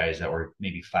quite a few guys that were,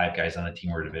 maybe 5 guys on the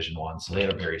team were Division I. So they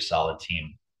had a very solid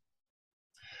team.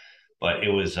 But it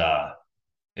was a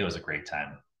great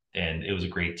time, and it was a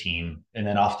great team. And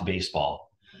then off to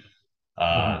baseball.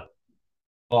 Well,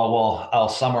 I'll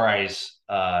summarize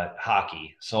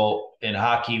hockey. So in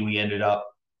hockey, we ended up,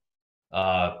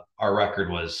 our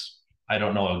record was, I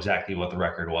don't know exactly what the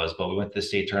record was, but we went to the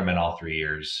state tournament all 3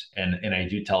 years. And I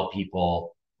do tell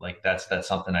people, like, that's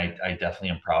something I definitely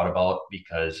am proud about,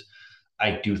 because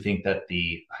I do think that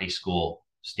the high school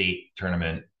state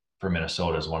tournament for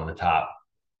Minnesota is one of the top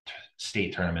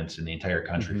state tournaments in the entire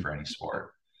country for any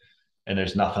sport. And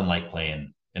there's nothing like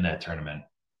playing in that tournament.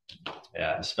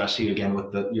 Yeah, especially again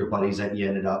with your buddies that you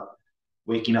ended up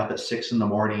waking up at 6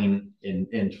 a.m.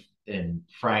 and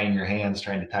frying your hands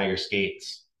trying to tie your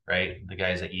skates, right? The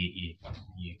guys that you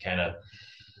kind of,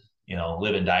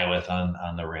 live and die with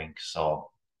on the rink. So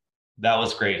that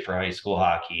was great for high school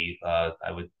hockey.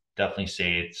 I would definitely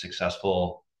say it's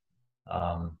successful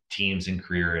teams and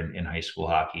career in high school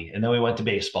hockey. And then we went to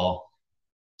baseball,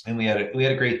 and we had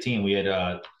a great team. We had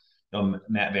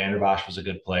Matt Vanderbosch was a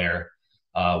good player.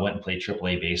 Went and played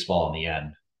AAA baseball in the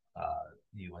end.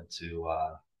 He went to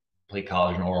play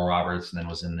college in Oral Roberts, and then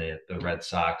was in the Red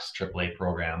Sox AAA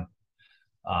program.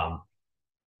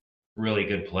 Really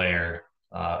good player.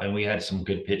 And we had some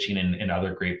good pitching and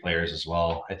other great players as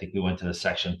well. I think we went to the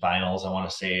section finals, I want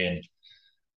to say, and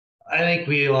I think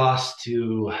we lost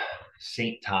to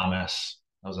St. Thomas.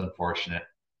 That was unfortunate.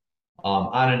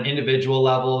 On an individual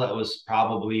level, that was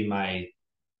probably my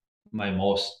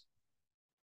most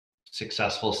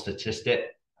successful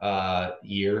statistic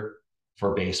year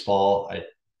for baseball.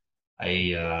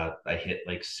 I hit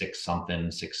like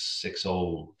 660, I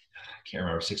can't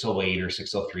remember, 608 or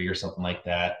 603 or something like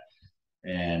that,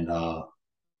 and a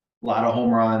lot of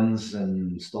home runs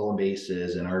and stolen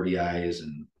bases and RBIs,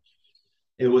 and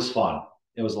it was fun.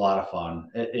 It was a lot of fun.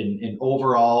 In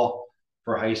overall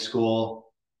for high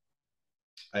school,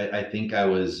 I think I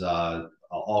was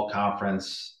all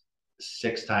conference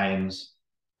 6 times.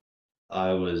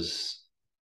 I was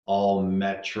all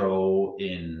Metro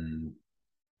in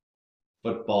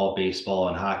football, baseball,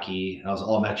 and hockey. I was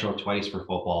all Metro twice for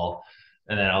football,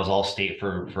 and then I was all state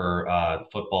for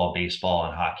football, baseball,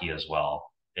 and hockey as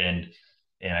well. And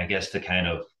I guess to kind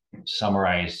of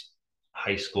summarize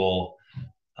high school,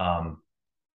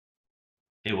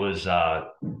 it was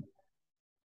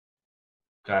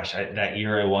that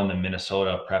year I won the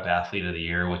Minnesota Prep Athlete of the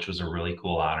Year, which was a really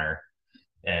cool honor.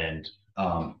 And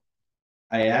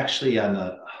I actually on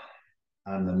the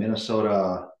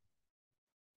Minnesota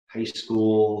high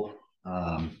school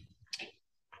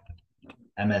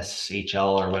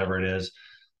MSHL or whatever it is,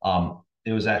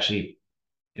 it was actually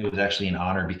an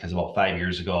honor, because about 5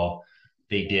 years ago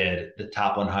they did the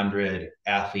top 100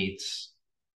 athletes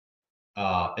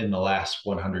in the last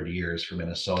 100 years for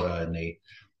Minnesota, and it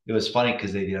was funny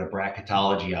because they did a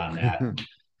bracketology on that,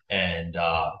 and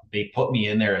they put me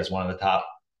in there as one of the top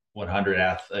 100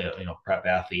 prep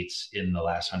athletes in the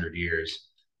last 100 years.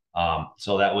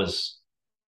 So that was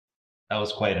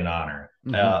quite an honor.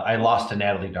 I lost to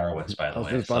Natalie Darwitz, by the way.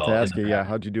 I was just about to ask you,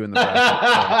 how'd you do in the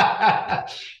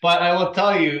bracket? But I will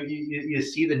tell you, you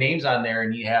see the names on there,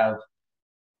 and you have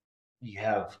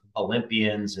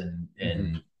Olympians and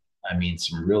I mean,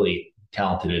 some really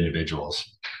talented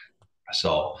individuals.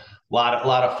 So a lot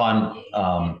of fun.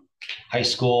 High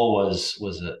school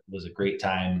was a great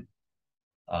time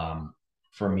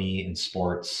for me in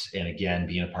sports, and again,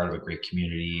 being a part of a great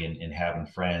community and having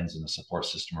friends and a support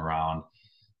system around,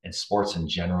 and sports in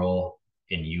general,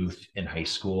 in youth, in high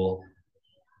school,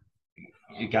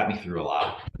 it got me through a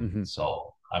lot.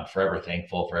 So I'm forever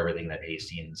thankful for everything that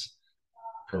Hastings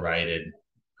provided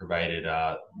provided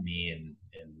me and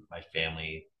my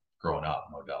family growing up,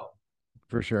 no doubt.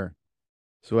 For sure.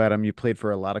 So, Adam, you played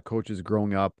for a lot of coaches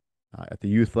growing up at the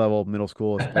youth level, middle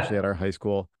school, especially at our high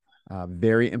school.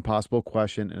 Very impossible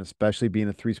question, and especially being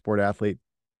a three-sport athlete,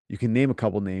 you can name a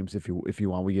couple names if you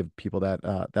want. We give people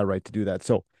that right to do that.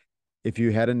 So, if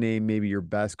you had to name maybe your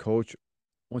best coach,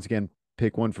 once again,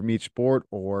 pick one from each sport,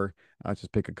 or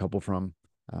just pick a couple from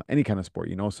any kind of sport.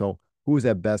 So, who was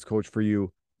that best coach for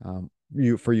you?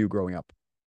 You growing up?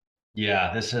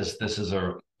 Yeah, this is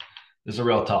a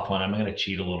real tough one. I'm going to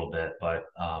cheat a little bit, but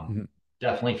Mhm.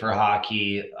 definitely for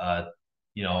hockey. I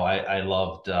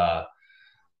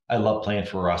loved playing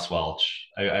for Russ Welch.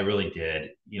 I really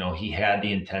did. He had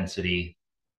the intensity.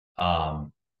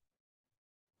 Um,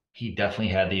 he definitely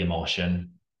had the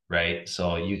emotion, right?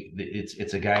 So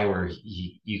it's a guy where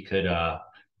you could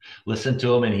listen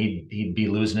to him and he'd be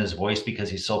losing his voice because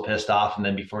he's so pissed off, and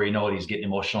then before you know it, he's getting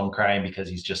emotional and crying because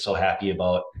he's just so happy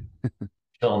about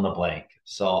fill in the blank.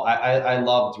 So I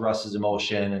loved Russ's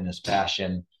emotion and his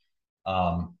passion.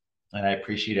 Um, and I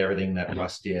appreciate everything that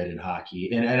Russ did in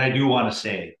hockey. And I do want to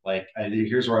say,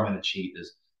 here's where I'm going to cheat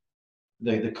is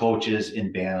the coaches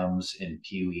in BAMs and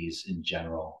Pee-wees in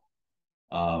general.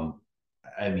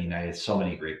 I mean, I had so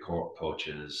many great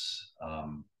coaches,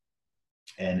 and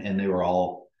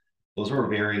those were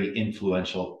very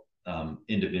influential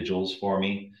individuals for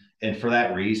me. And for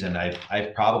that reason,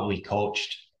 I've probably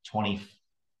coached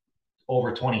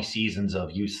over 20 seasons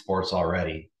of youth sports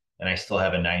already, and I still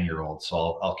have a 9-year-old.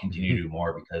 So I'll continue to do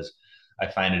more because I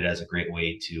find it as a great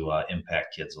way to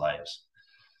impact kids' lives.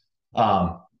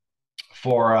 Um,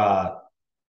 for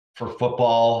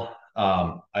football,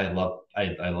 I love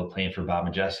playing for Bob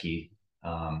Majeski.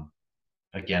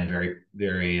 Again, very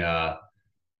very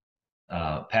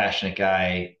passionate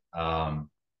guy.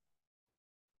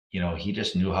 He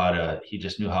just knew how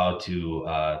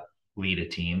to lead a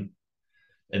team.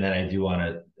 And then I do want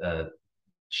to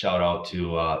shout out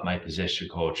to my position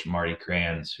coach, Marty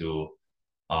Kranz, who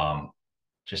um,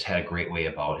 just had a great way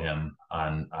about him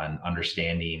on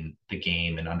understanding the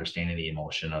game and understanding the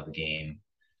emotion of the game.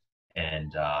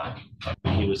 And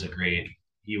he was a great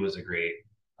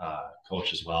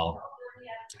coach as well.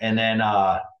 And then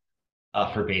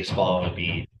for baseball, it would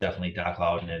be definitely Doc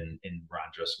Loudon and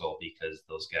Ron Driscoll, because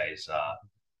those guys,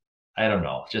 I don't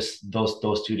know, just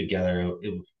those two together.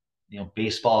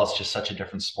 Baseball is just such a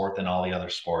different sport than all the other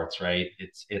sports, right?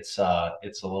 It's a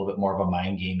little bit more of a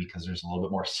mind game because there's a little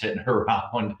bit more sitting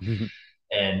around,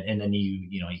 and then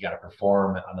you got to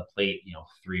perform on the plate,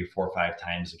 3, 4, 5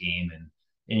 times a game,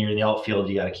 and you're in the outfield,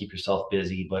 you got to keep yourself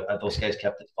busy. But those guys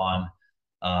kept it fun,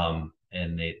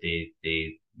 and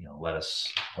they let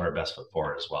us put our best foot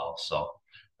forward as well. So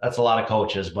that's a lot of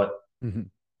coaches, but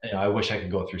I wish I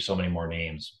could go through so many more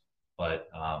names, but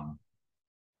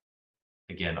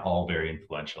again, all very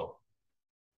influential.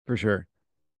 For sure.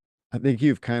 I think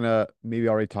you've kind of maybe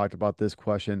already talked about this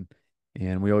question,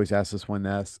 and we always ask this one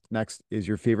next is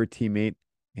your favorite teammate.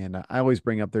 And I always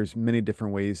bring up there's many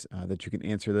different ways that you can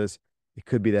answer this. It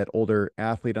could be that older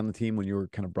athlete on the team when you were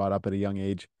kind of brought up at a young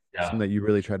age, Yeah. something that you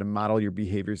really try to model your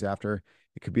behaviors after.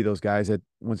 It could be those guys that,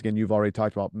 once again, you've already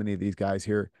talked about many of these guys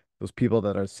here, those people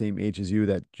that are the same age as you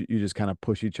that you just kind of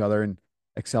push each other and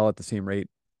excel at the same rate.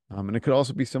 And it could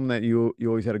also be someone that you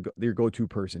always had your go-to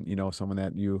person, someone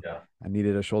that you Yeah.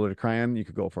 needed a shoulder to cry on, you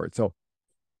could go for it. So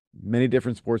many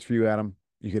different sports for you, Adam.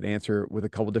 You could answer with a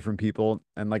couple different people.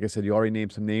 And like I said, you already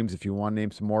named some names. If you want to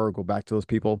name some more, or go back to those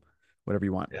people, whatever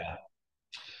you want. Yeah.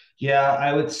 Yeah,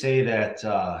 I would say that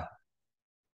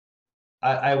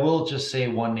I will just say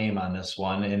one name on this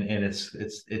one, and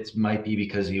it's might be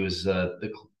because he was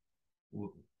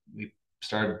we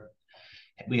started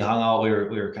we hung out. We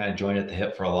were kind of joined at the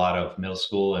hip for a lot of middle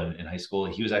school and high school.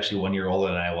 He was actually 1 year older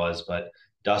than I was, but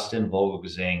Dustin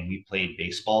Vogelsang, we played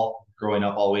baseball growing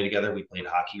up all the way together. We played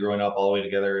hockey growing up all the way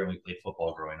together, and we played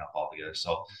football growing up all together.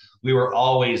 So we were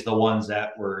always the ones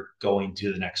that were going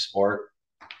to the next sport.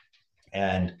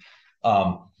 And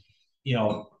um, you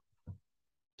know,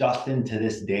 Dustin, to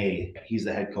this day, he's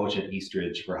the head coach at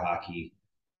Eastridge for hockey,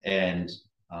 and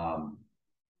um,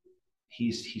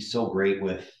 he's so great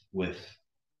with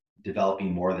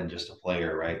developing more than just a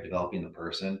player, right? Developing the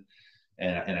person,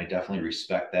 and I definitely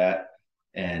respect that.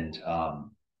 And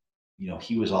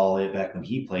he was all in back when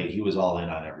he played. He was all in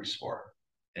on every sport,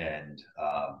 and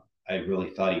I really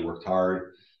thought he worked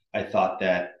hard. I thought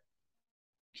that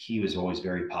he was always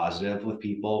very positive with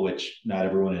people, which not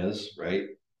everyone is, right?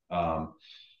 Um,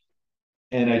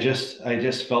 and I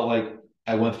just felt like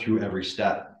I went through every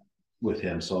step with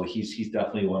him. So he's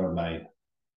definitely one of my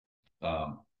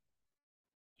um,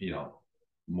 you know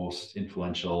most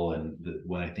influential. And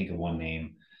when I think of one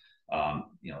name,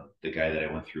 the guy that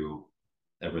I went through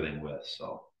everything with.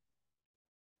 So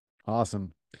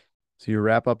Awesome. So you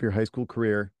wrap up your high school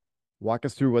career. Walk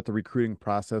us through what the recruiting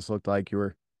process looked like. You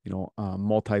were,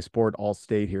 multi-sport, all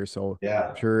state here. So I'm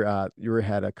yeah, sure you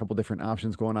had a couple different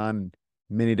options going on, and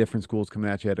many different schools coming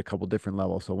at you at a couple different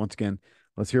levels. So once again,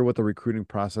 let's hear what the recruiting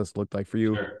process looked like for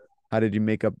you. sure. How did you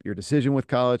make up your decision with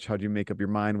college? How did you make up your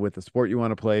mind with the sport you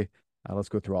want to play? Let's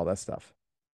go through all that stuff.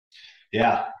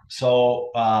 Yeah. So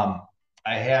I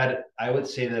would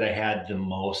say that I had the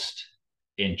most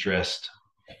interest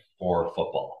for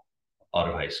football out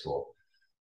of high school.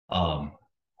 Um,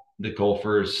 the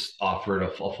Gophers offered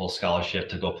a full scholarship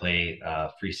to go play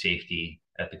free safety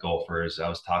at the Gophers. I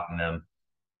was talking to them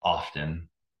often.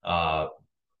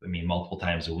 Multiple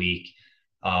times a week.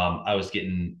 I was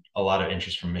getting a lot of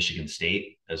interest from Michigan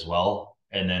State as well.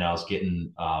 And then I was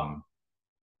getting,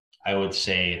 I would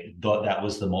say that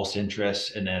was the most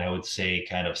interest. And then I would say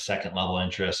kind of second level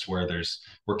interest where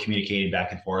we're communicating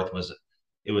back and forth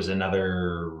it was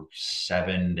another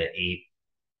 7 to 8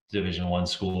 Division I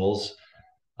schools.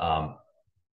 Um,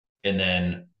 and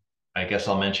then I guess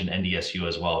I'll mention NDSU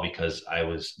as well because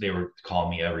they were calling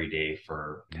me every day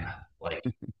for like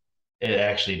it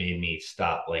actually made me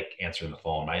stop like answering the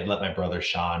phone. I let my brother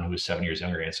Sean, who was 7 years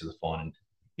younger, answer the phone, and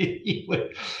he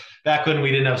would back when we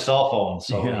didn't have cell phones,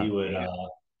 so Yeah.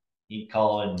 he'd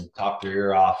call and talk their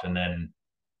ear off, and then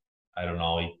I don't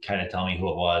know, he'd kind of tell me who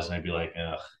it was, and I'd be like,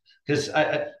 ugh, because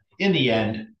in the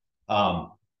end,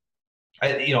 um, I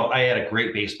had a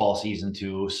great baseball season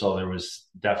too, so there was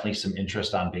definitely some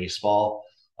interest on baseball.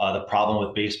 The problem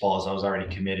with baseball is I was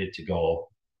already committed to go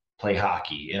play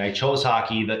hockey, and I chose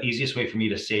hockey. The easiest way for me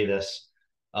to say this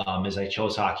is I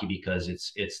chose hockey because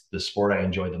it's the sport I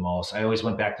enjoyed the most. I always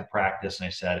went back to practice, and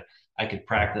I said I could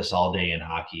practice all day in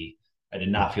hockey. I did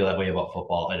not feel that way about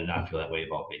football. I did not feel that way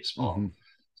about baseball. Hmm.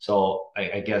 So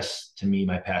I guess to me,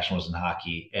 my passion was in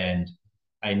hockey, and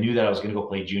I knew that I was going to go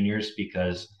play juniors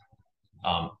because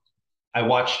um, I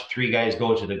watched 3 guys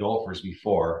go to the Gophers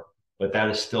before, but that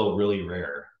is still really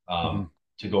rare Hmm.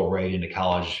 to go right into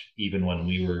college, even when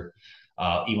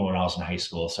I was in high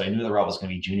school. So I knew the route was going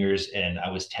to be juniors, and I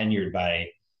was tenured by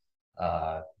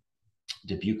uh,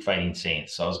 Dubuque Fighting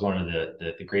Saints. So I was going to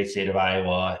the great state of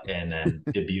Iowa and then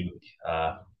Dubuque.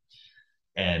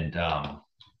 And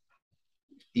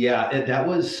Yeah, that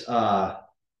was,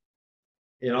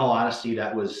 in all honesty,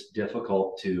 that was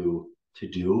difficult to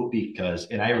do because,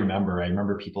 and I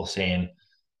remember people saying,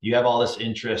 you have all this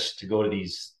interest to go to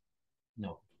these, you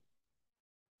know,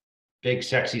 big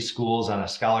sexy schools on a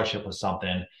scholarship with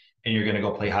something, and you're going to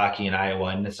go play hockey in Iowa,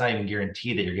 and it's not even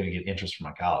guaranteed that you're going to get interest from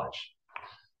a college,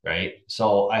 right?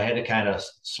 So I had to kind of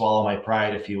swallow my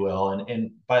pride, if you will.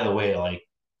 And by the way, like,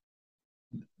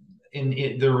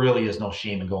 there really is no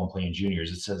shame in going playing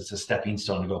juniors. It's a stepping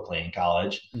stone to go play in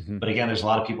college. Hmm. But again, there's a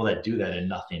lot of people that do that, and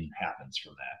nothing happens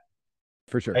from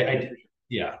that. For sure.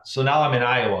 Yeah. So now I'm in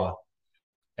Iowa,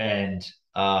 and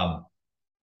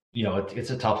it's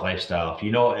a tough lifestyle.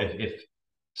 If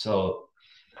so,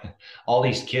 all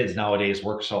these kids nowadays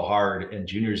work so hard, and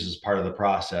juniors is part of the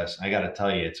process. I got to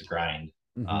tell you, it's a grind.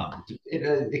 Hmm.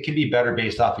 It can be better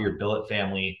based off of your billet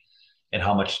family and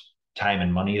how much time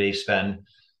and money they spend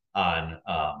on.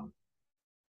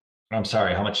 I'm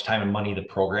sorry, how much time and money the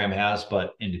program has,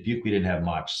 but in Dubuque we didn't have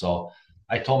much. So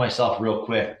I told myself real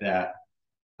quick that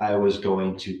I was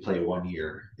going to play 1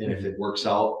 year, and if it works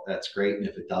out, that's great, and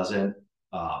if it doesn't,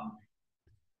 I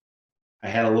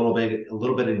had a little bit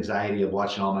of anxiety of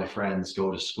watching all my friends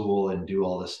go to school and do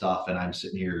all this stuff, and I'm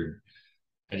sitting here.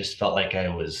 I just felt like I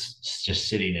was just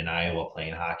sitting in Iowa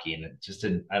playing hockey, and it just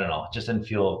didn't. I don't know. It just didn't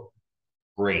feel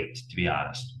great, to be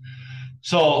honest.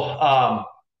 So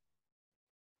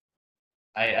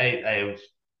I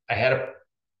had a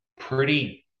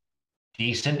pretty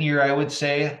decent year, I would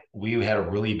say. We had a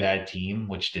really bad team,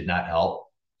 which did not help,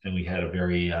 and we had a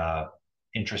very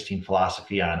interesting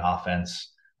philosophy on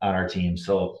offense on our team.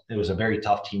 So it was a very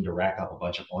tough team to rack up a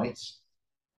bunch of points.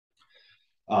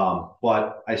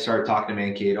 But I started talking to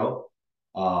Mankato,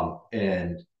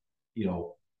 and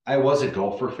I was a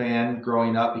Gopher fan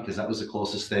growing up because that was the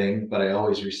closest thing. But I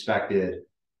always respected,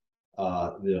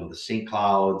 the St.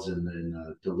 Clouds and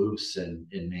then Duluth and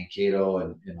Mankato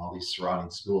and all these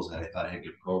surrounding schools that I thought had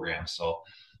good programs. So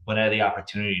when I had the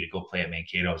opportunity to go play at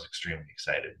Mankato, I was extremely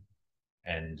excited.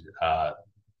 And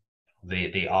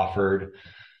they offered.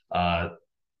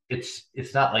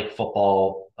 It's not like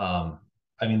football.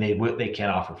 They can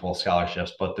offer full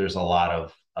scholarships, but there's a lot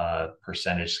of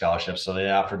percentage scholarships. So they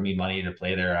offered me money to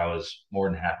play there. I was more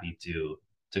than happy to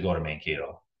go to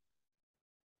Mankato.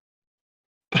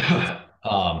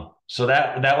 So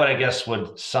that would, I guess,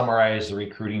 would summarize the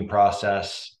recruiting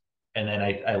process. And then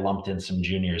I lumped in some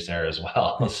juniors there as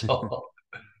well. So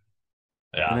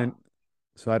And yeah. then,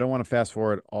 so I don't want to fast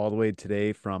forward all the way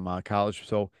today from college.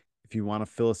 So if you want to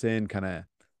fill us in, kind of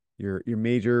your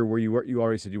major, where you work, you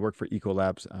already said you work for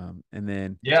Ecolabs, and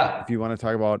then Yeah. if you want to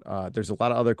talk about, there's a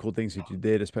lot of other cool things that you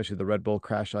did, especially the Red Bull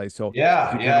Crash Ice. So if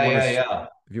Yeah. you kind of Yeah. want Yeah. to, Yeah.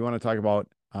 if you want to talk about,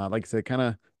 like I said, kind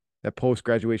of that post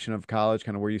graduation of college,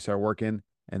 kind of where you start working,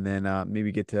 and then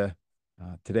maybe get to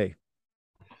today.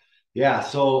 Yeah.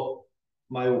 So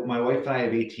my wife and I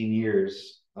have 18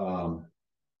 years.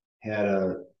 Had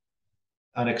a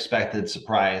unexpected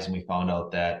surprise, and we found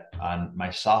out that on my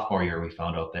sophomore year, we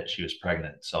found out that she was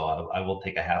pregnant. So I will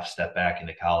take a half step back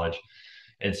into college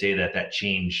and say that that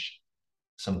changed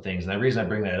some things. And the reason I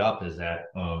bring that up is that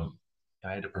I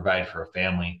had to provide for a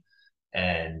family,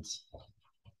 and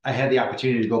I had the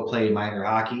opportunity to go play minor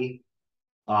hockey.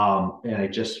 And I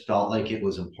just felt like it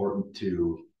was important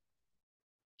to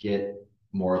get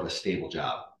more of a stable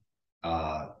job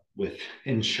with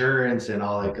insurance and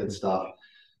all that good stuff.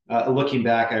 Looking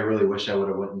back, I really wish I would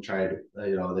have went and tried.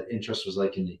 The interest was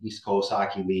like in the East Coast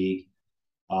Hockey League.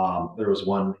 There was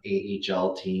one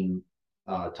AHL team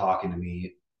talking to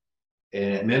me,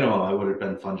 and at minimum, it would have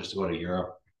been fun just to go to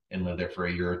Europe and live there for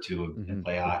a year or two and Hmm.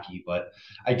 play hockey. But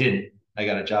I didn't. I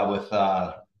got a job with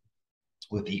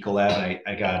Ecolab, and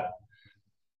I got.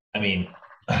 I mean,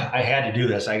 I had to do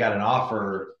this. I got an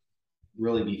offer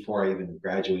really before I even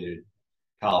graduated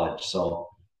college, so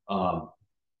um,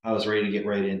 I was ready to get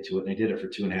right into it, and I did it for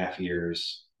 2.5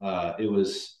 years. It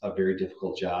was a very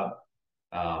difficult job,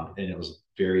 and it was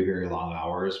very, very long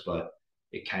hours, but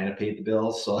it kind of paid the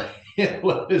bills, so it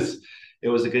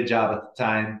was a good job at the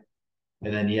time.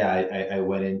 And then yeah, I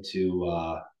went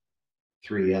into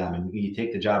 3M, and you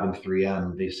take the job in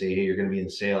 3M. They say, hey, you're going to be in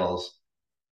sales,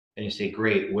 and you say,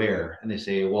 great, where? And they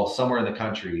say, well, somewhere in the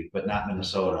country, but not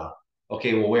Minnesota.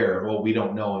 Okay, well, where? Well, we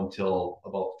don't know until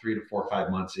about 3 to 4 or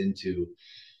 5 months into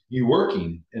you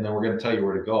working, and then we're going to tell you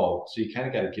where to go. So you kind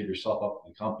of got to give yourself up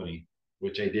to the company,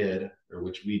 which I did, or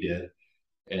which we did,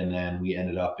 and then we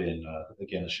ended up in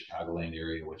again the Chicagoland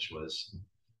area, which was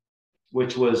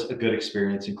a good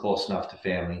experience and close enough to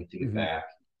family to get Hmm. back.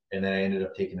 And then I ended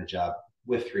up taking a job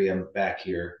with 3M back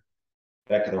here,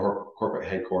 back at the corporate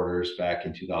headquarters back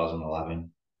in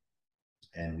 2011,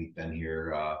 and we've been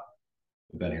here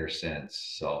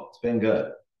since. So it's been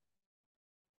good.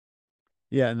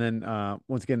 Yeah, and then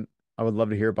once again, I would love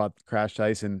to hear about Crash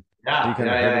Ice and how you Yeah, kind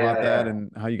of yeah, heard yeah, about yeah, that yeah.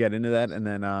 and how you got into that, and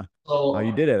then how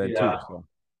you So did it too. yeah,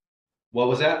 what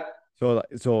was that?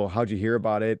 So how'd you hear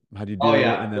about it? How'd you Oh do it? And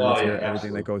yeah, then oh let's yeah, hear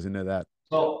everything that absolutely. goes into that.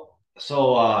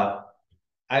 So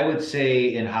I would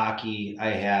say in hockey,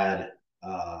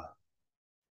 uh,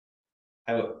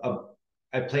 I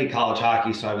I played college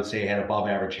hockey, so I would say I had above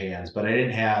average hands, but I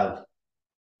didn't have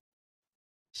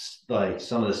like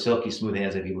some of the silky smooth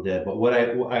hands that people did. But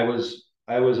I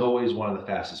was always one of the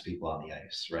fastest people on the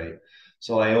ice, right?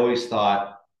 So I always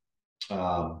thought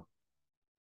um,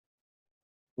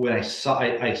 when I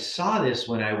saw this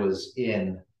when I was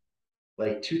in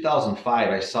like 2005.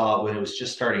 I saw it when it was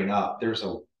just starting up. There's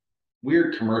a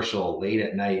weird commercial late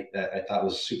at night that I thought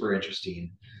was super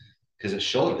interesting because it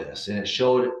showed this, and it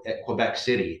showed at Quebec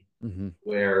City Hmm.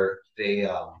 where they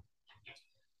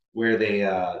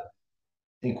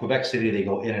in Quebec City they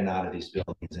go in and out of these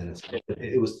buildings, and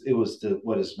it was the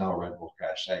what is now Red Bull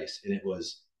Crash Ice, and it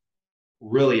was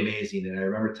really amazing. And I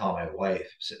remember telling my wife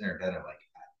sitting there in bed, I'm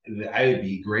like, I would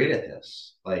be great at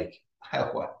this. Like,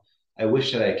 I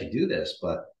wish that I could do this,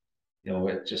 but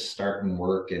it just starting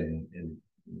work and it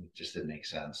just didn't make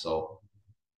sense. So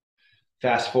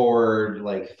fast forward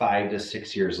like 5 to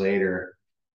 6 years later,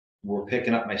 we're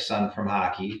picking up my son from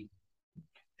hockey,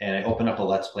 and I open up a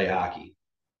Let's Play Hockey.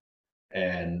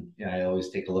 And I always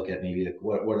take a look at maybe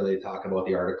what do they talk about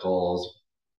the articles,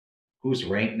 who's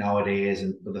ranked nowadays,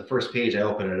 and the first page I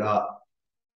open it up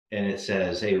and it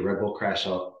says, "Hey, Red Bull Crash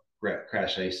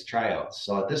Ice tryouts."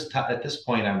 So at this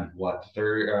point, I'm what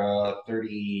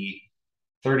 30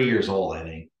 years old, I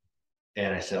think.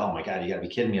 And I said, "Oh my God, you got to be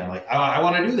kidding me!" I'm like, I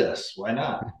want to do this. Why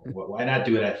not? Why not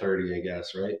do it at 30? I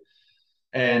guess, right?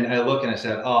 And I look and I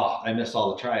said, "Oh, I missed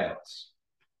all the tryouts."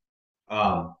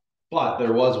 Um, but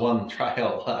there was one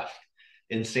tryout left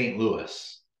in St.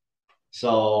 Louis.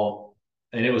 So,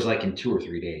 and it was like in 2 or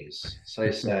 3 days. So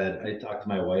I talked to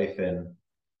my wife, and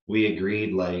we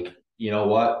agreed, like, you know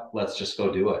what? Let's just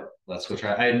go do it. Let's go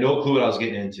try. I had no clue what I was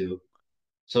getting into.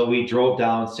 So we drove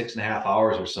down 6.5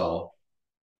 hours or so.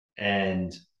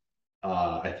 And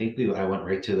I think I went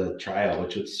right to the tryout,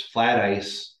 which was flat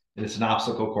ice. And it's an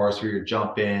obstacle course where you're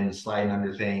jumping, sliding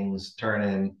under things,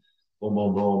 turning, boom,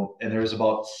 boom, boom. And there was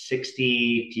about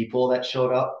 60 people that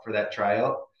showed up for that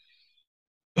tryout.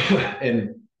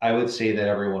 And I would say that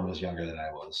everyone was younger than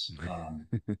I was.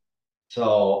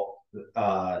 So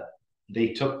uh,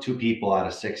 they took 2 people out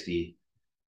of 60,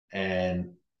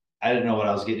 and I didn't know what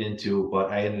I was getting into,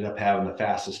 but I ended up having the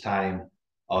fastest time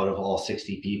out of all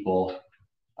 60 people.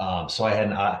 So I had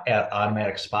an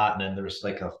automatic spot, and then there was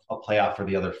like a playoff for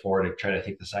the other 4 to try to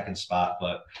take the second spot.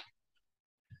 But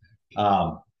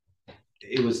um,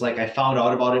 it was like I found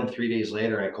out about it, and 3 days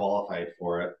later, I qualified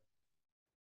for it.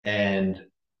 And,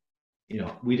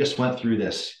 we just went through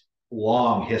this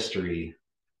long history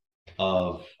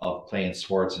of playing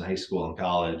sports in high school and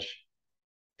college.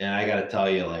 And I got to tell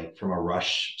you, like from a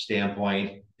rush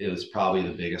standpoint, it was probably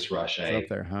the biggest rush It's up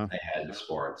there, huh? I had in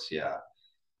sports. Yeah.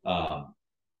 Um,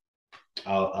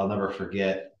 I'll never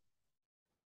forget.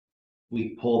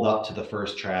 We pulled up to the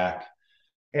first track,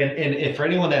 and if for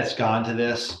anyone that's gone to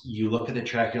this, you look at the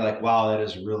track, you're like, wow, that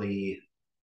is really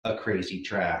a crazy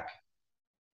track.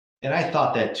 And I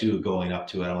thought that too going up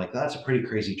to it. I'm like, that's a pretty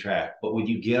crazy track. But when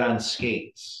you get on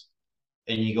skates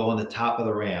and you go on the top of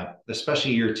the ramp,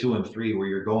 especially year 2 and 3, where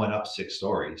you're going up 6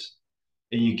 stories,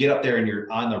 and you get up there and you're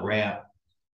on the ramp,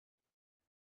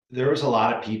 there was a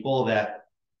lot of people that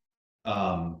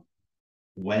um,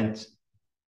 went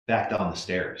back down the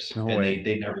stairs, No and way.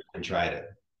 they never even tried it.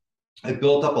 I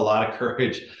built up a lot of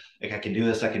courage. Like, I can do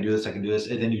this, I can do this, I can do this.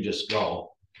 And then you just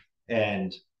go.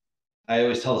 And I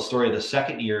always tell the story, the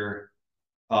second year,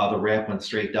 the ramp went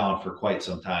straight down for quite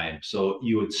some time. So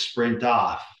you would sprint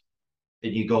off,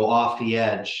 and you go off the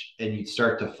edge, and you'd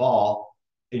start to fall,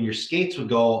 and your skates would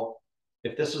go,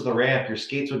 if this is the ramp, your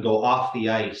skates would go off the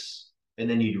ice, and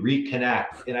then you'd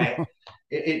reconnect. And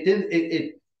it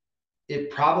didn't, it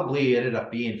probably ended up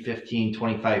being 15,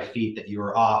 25 feet that you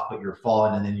were off, but you're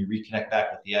falling, and then you reconnect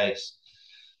back with the ice.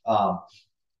 Um,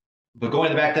 but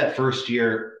going back that first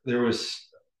year, there was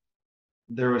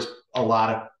a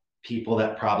lot of people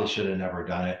that probably should have never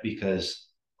done it, because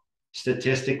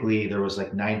statistically there was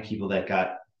like 9 people that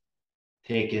got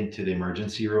taken to the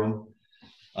emergency room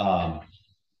um,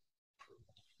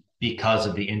 because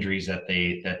of the injuries that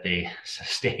they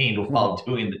sustained while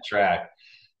doing the track.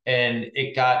 And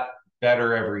it got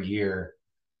better every year.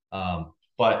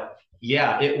 But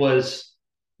yeah, it was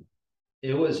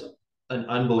an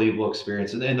unbelievable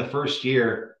experience. And in the first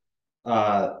year,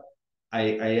 uh, I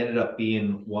ended up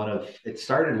being one of. It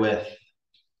started with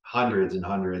hundreds and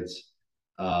hundreds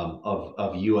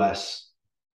of U.S.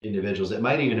 individuals. It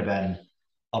might even have been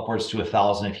upwards to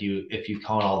 1,000 if you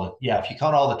count all if you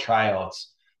count all the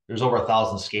tryouts. There's over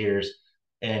 1,000 skaters,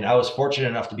 and I was fortunate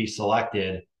enough to be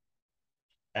selected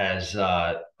as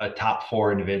a top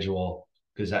 4 individual,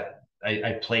 because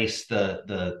I placed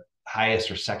the highest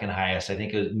or second highest. I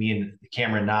think it was me and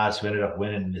Cameron Nas, who ended up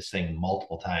winning this thing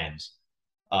multiple times.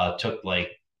 Took like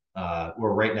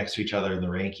we're right next to each other in the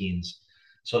rankings.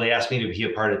 So they asked me to be a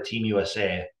part of Team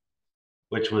USA,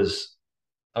 which was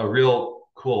a real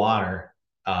cool honor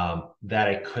that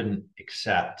I couldn't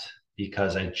accept,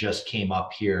 because I just came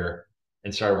up here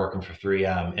and started working for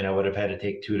 3M, and I would have had to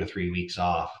take 2 to 3 weeks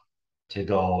off to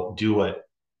go do what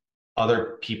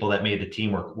other people that made the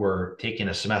team were taking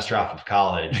a semester off of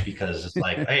college, because it's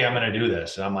like, hey, I'm going to do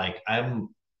this. And I'm like, I'm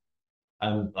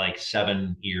like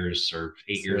 7 years or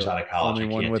 8 years So out of college.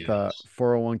 only I one can't with do a this.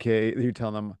 401k. You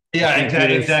tell them I Yeah, can't do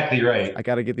this. exactly right. I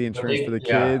got to get the But insurance for the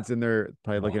yeah, kids, and they're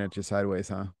probably looking at you sideways,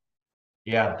 huh?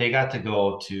 yeah, they got to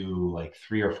go to like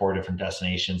 3 or 4 different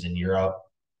destinations in Europe.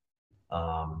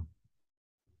 Um,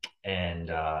 and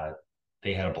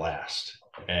they had a blast.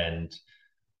 And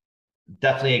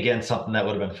definitely, again, something that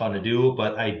would have been fun to do,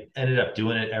 but I ended up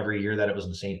doing it every year that it was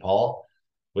in St. Paul,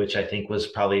 which I think was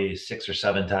probably 6 or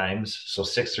 7 times. So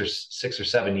 6 or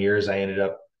 7 years, I ended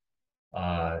up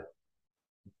uh,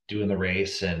 doing the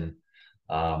race. And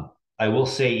I will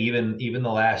say, even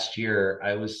the last year,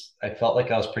 I felt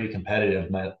like I was pretty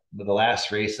competitive. The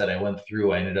last race that I went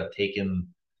through, I ended up taking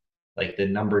like the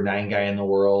number 9 guy in the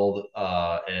world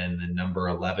and the number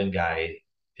 11 guy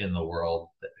in the world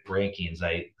rankings.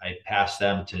 I passed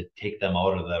them to take them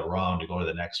out of the round to go to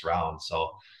the next round.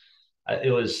 So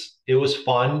it was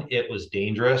fun. It was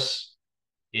dangerous.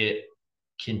 It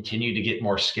continued to get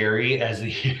more scary as the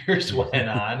years went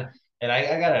on, and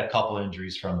I got a couple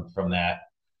injuries from that.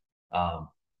 Um,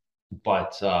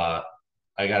 but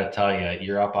I got to tell you,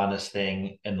 you're up on this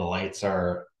thing and the lights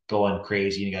are going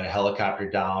crazy. And you got a helicopter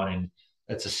down, and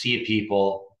it's a sea of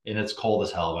people, and it's cold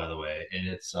as hell, by the way. And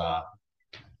it's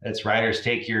riders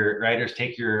take your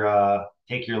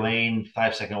lane,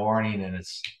 5-second warning, and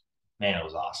it's, man, it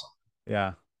was awesome.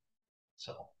 Yeah.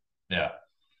 So, yeah.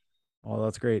 Oh,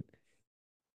 that's great.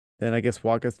 Then I guess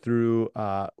walk us through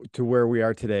to where we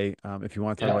are today. If you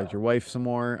want to talk Yeah. about your wife some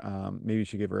more, maybe you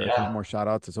should give her a couple Yeah. more shout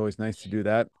outs. It's always nice to do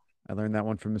that. I learned that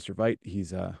one from Mr. Veit.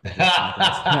 He's just smacking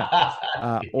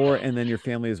us. And then your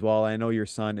family as well. I know your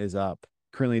son is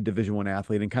currently a Division I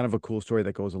athlete, and kind of a cool story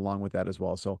that goes along with that as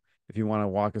well. So if you want to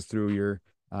walk us through your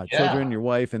Yeah. children, your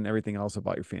wife, and everything else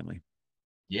about your family.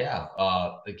 Yeah.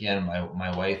 Again,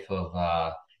 my wife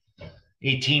of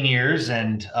 18 years,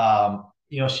 and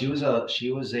she was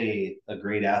a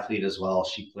great athlete as well.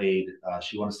 She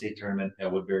won a state tournament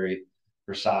at Woodbury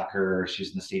for soccer. She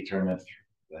was in the state tournament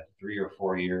 3 or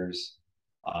 4 years.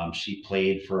 She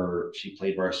played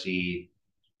varsity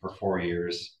for 4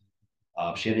 years.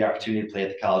 She had the opportunity to play at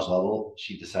the college level.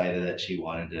 She decided that she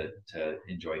wanted to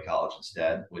enjoy college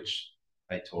instead, which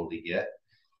I totally get.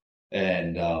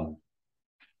 And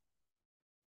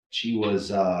she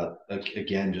was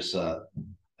again just an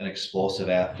explosive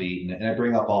athlete, and I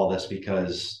bring up all this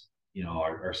because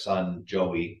our son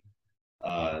Joey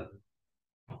uh,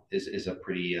 is a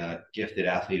pretty gifted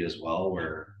athlete as well.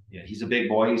 Where he's a big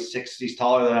boy. He's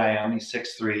taller than I am. He's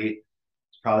 6'3".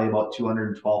 He's probably about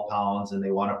 212 pounds, and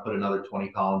they want to put another 20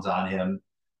 pounds on him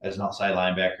as an outside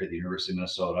linebacker at the University of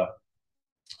Minnesota.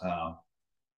 Um,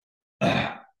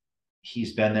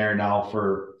 he's been there now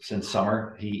since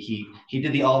summer. He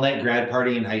did the all night grad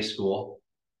party in high school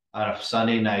on a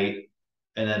Sunday night,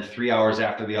 and then 3 hours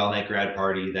after the all night grad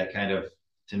party, that kind of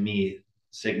to me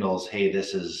signals, hey,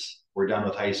 we're done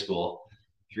with high school.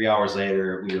 3 hours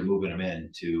later, we were moving him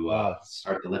in to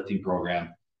start the lifting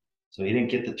program. So he didn't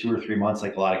get the 2 or 3 months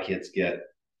like a lot of kids get,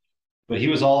 but he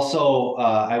was also,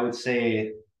 I would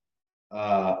say,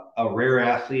 a rare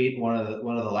athlete, one of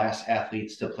the last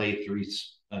athletes to play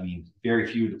very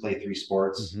few to play three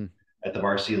sports at the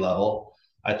varsity level.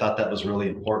 I thought that was really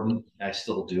important. I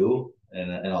still do,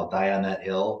 and I'll die on that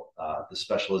hill. The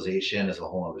specialization is a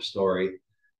whole other story.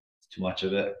 It's too much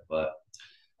of it, but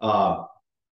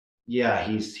yeah,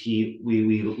 we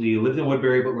lived in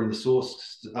Woodbury, but we're in the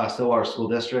Stillwater School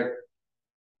District.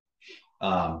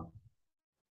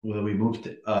 When we moved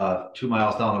 2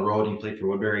 miles down the road, he played for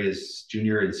Woodbury his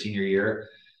junior and senior year.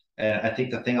 And I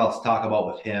think the thing I'll talk about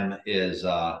with him is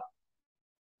the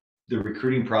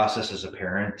recruiting process as a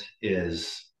parent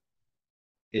is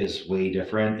way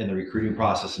different, and the recruiting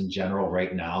process in general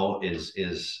right now is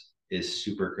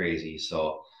super crazy.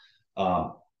 So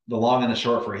the long and the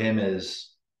short for him is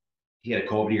he had a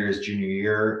COVID year his junior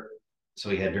year,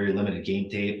 so he had very limited game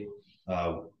tape.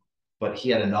 But he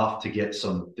had enough to get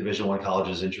some Division I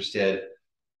colleges interested.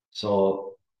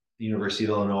 So the University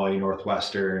of Illinois,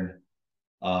 Northwestern,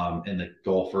 and the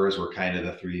Gophers were kind of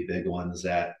the three big ones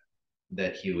that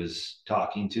he was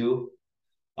talking to.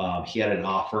 He had an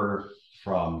offer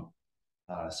from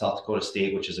South Dakota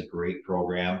State, which is a great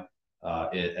program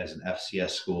as an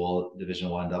FCS school,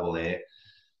 Division I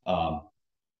AA.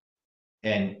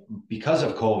 And because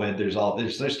of COVID, there's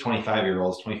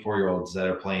 25-year-olds, 24-year-olds that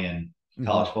are playing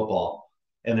college football,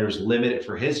 and there was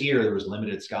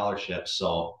limited scholarships.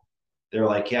 So they're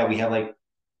like, yeah, we have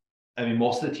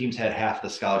most of the teams had half the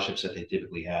scholarships that they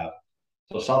typically have.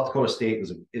 So South Dakota State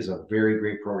is a very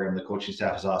great program. The coaching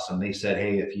staff is awesome. They said,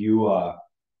 hey, if we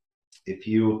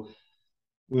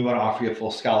want to offer you a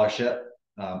full scholarship.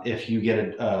 If you get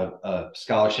a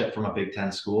scholarship from a Big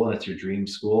Ten school and it's your dream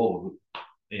school,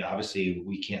 obviously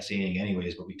we can't say anything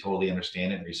anyways, but we totally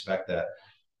understand it and respect that.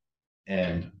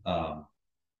 And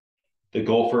the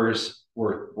Gophers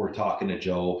were talking to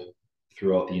Joe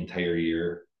throughout the entire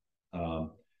year.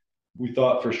 We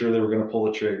thought for sure they were going to pull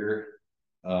the trigger.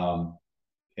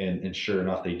 And sure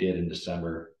enough, they did in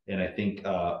December. And I think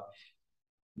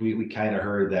we kind of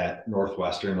heard that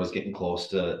Northwestern was getting close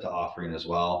to offering as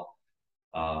well.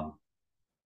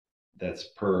 That's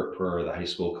per the high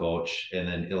school coach. And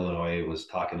then Illinois was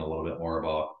talking a little bit more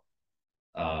about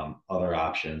other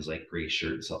options like gray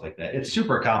shirt and stuff like that. It's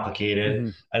super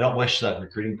complicated. I don't wish that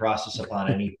recruiting process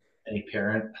upon any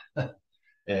parent.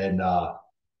 And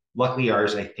luckily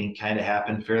ours, I think, kind of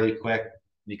happened fairly quick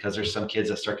because there's some kids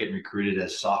that start getting recruited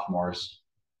as sophomores.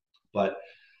 But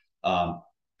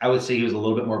I would say he was a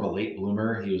little bit more of a late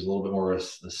bloomer. He was a little bit more of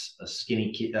a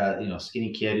skinny kid,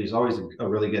 skinny kid. He was always a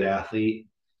really good athlete.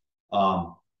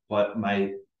 But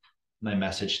my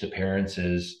message to parents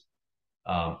is,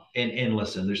 and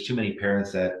listen, there's too many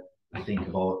parents that I think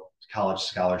about college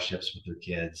scholarships with their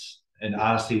kids. And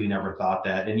honestly, we never thought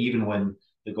that. And even when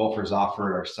the Gophers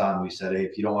offered our son, we said, hey,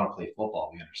 if you don't want to play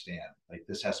football, we understand. Like,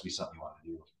 this has to be something you want to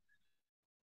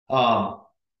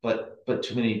do. But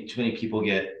too many people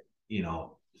get,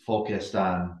 focused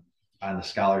on on the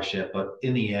scholarship. But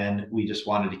in the end, we just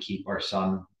wanted to keep our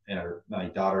son and my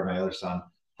daughter, my other son,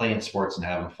 playing sports and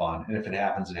having fun. And if it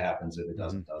happens, it happens. If it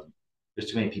doesn't, it doesn't.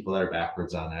 There's too many people that are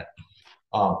backwards on that.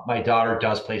 My daughter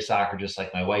does play soccer just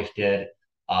like my wife did.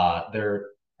 Her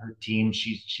team,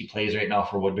 she plays right now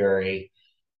for Woodbury.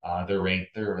 They're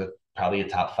ranked. They're probably a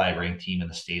top 5 ranked team in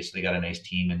the state. So they got a nice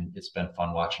team, and it's been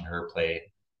fun watching her play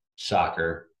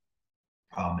soccer.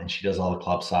 And she does all the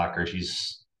club soccer.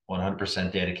 She's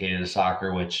 100% dedicated to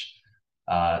soccer, which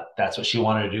that's what she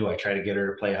wanted to do. I tried to get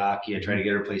her to play hockey. I tried to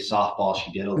get her to play softball.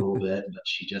 She did a little bit, but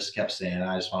she just kept saying,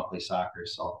 I just want to play soccer.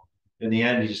 So in the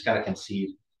end, you just got to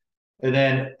concede. And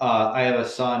then I have a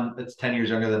son that's 10 years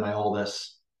younger than my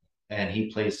oldest, and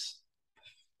he plays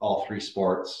all 3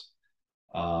 sports.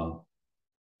 Now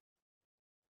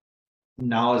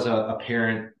as a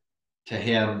parent to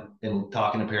him and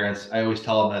talking to parents, I always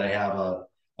tell them that I have a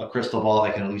crystal ball.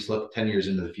 I can at least look 10 years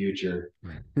into the future.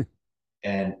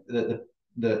 And the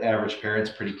average parent's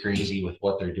pretty crazy with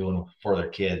what they're doing for their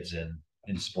kids and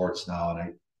in sports now.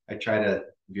 And I try to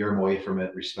veer them away from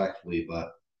it respectfully,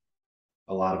 but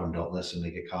a lot of them don't listen.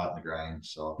 They get caught in the grind.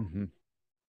 So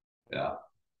yeah.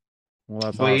 Well,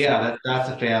 that's but awesome. yeah, that's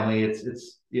a family.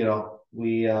 It's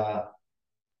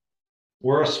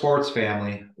we're a sports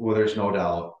family. Well, there's no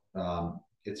doubt.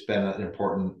 It's been an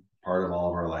important part of all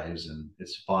of our lives, and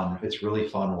it's fun. It's really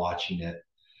fun watching it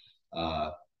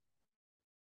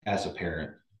as a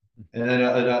parent. And then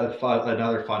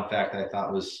another fun fact that I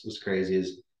thought was crazy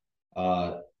is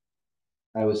I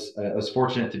was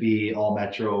fortunate to be all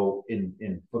Metro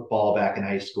in football back in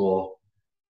high school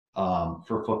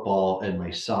for football, and my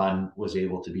son was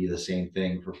able to be the same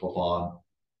thing for football.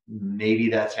 Maybe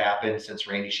that's happened since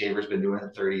Randy Shaver's been doing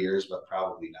it 30 years, but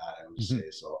probably not, I would say.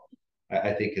 So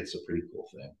I think it's a pretty cool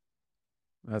thing.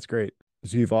 That's great.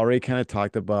 So you've already kind of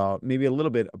talked about maybe a little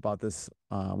bit about this.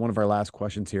 One of our last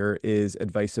questions here is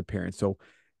advice to parents. So,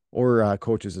 or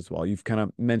coaches as well. You've kind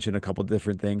of mentioned a couple of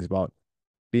different things about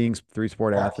being 3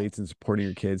 sport athletes and supporting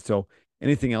your kids. So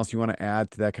anything else you want to add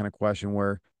to that kind of question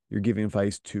where you're giving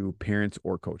advice to parents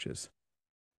or coaches?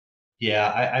 Yeah,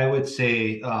 I would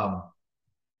say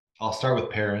I'll start with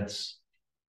parents.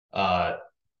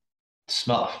 First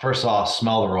off,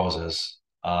 smell the roses,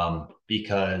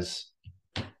 because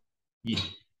you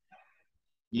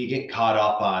get caught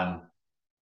up on.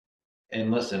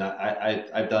 And listen,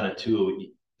 I've done it too.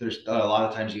 There's a lot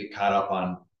of times you get caught up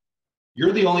on.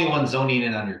 You're the only one zoning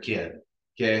in on your kid,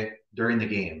 okay, during the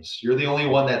games. You're the only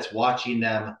one that's watching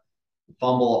them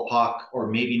fumble a puck or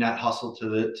maybe not hustle to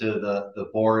the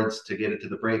boards to get it to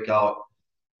the breakout.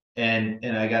 And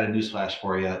I got a newsflash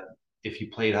for you. If you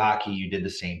played hockey, you did the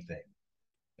same thing.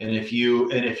 And if you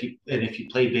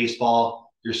played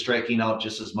baseball, you're striking out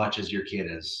just as much as your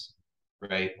kid is,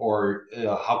 right? Or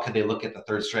how could they look at the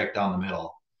third strike down the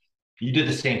middle? You did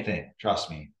the same thing,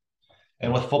 trust me.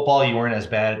 And with football, you weren't as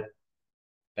badass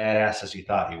as you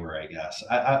thought you were, I guess.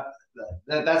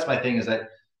 That's my thing is that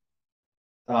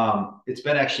it's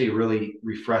been actually really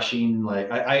refreshing. Like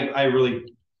I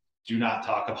really do not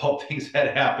talk about things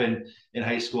that happen in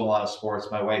high school in a lot of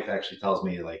sports. My wife actually tells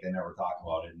me like I never talk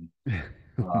about it.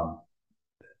 And,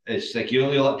 it's like you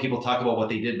only let people talk about what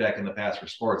they did back in the past for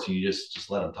sports, and you just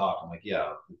let them talk. I'm like,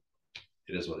 yeah,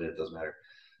 it is what it is. It doesn't matter.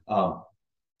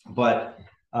 But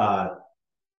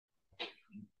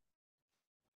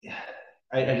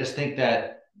I just think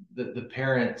that the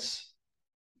parents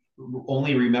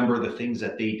only remember the things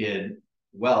that they did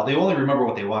well. They only remember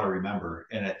what they want to remember.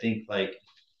 And I think like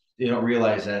they don't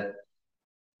realize that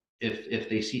if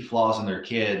they see flaws in their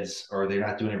kids or they're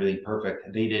not doing everything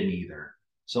perfect, they didn't either.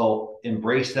 So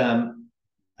embrace them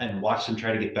and watch them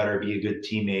try to get better, be a good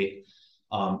teammate.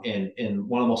 And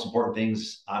one of the most important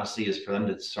things, honestly, is for them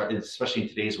to start, especially in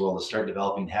today's world, to start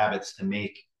developing habits to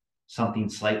make something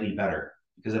slightly better.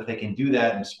 Because if they can do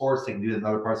that in sports, they can do it in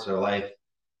other parts of their life,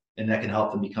 and that can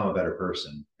help them become a better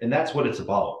person. And that's what it's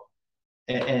about.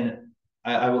 And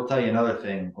I will tell you another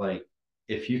thing, like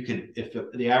if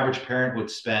the average parent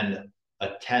would spend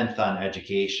 1/10 on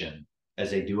education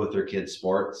as they do with their kids'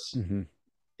 sports,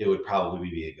 it would probably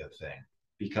be a good thing,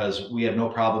 because we have no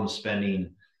problem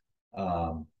spending,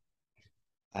 I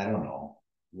don't know,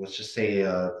 let's just say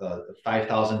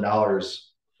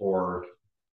 $5,000 for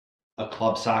a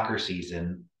club soccer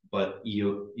season, but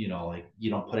you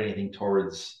don't put anything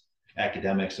towards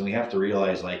academics. And we have to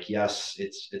realize, like, yes,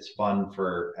 it's fun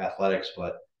for athletics,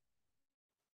 but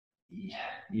you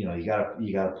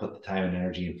gotta put the time and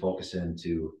energy and focus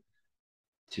into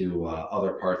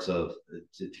other parts of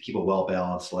to keep a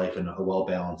well-balanced life and a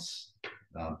well-balanced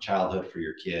childhood for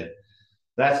your kid.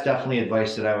 That's definitely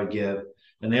advice that I would give.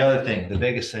 And the other thing, the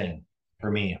biggest thing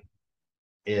for me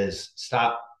is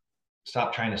stop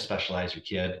trying to specialize your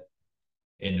kid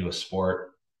into a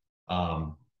sport.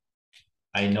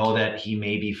 I know that he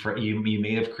may be you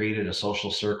may have created a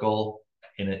social circle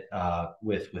in it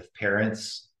with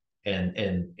parents,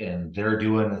 and they're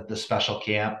doing the special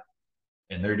camp,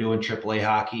 and they're doing AAA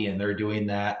hockey, and they're doing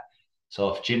that.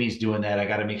 So if Jimmy's doing that, I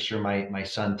got to make sure my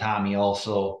son Tommy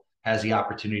also has the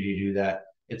opportunity to do that.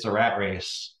 It's a rat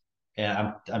race,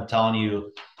 and I'm telling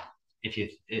you,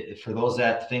 for those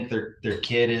that think their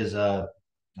kid is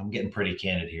I'm getting pretty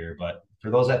candid here, but for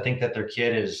those that think that their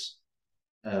kid is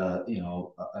a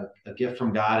gift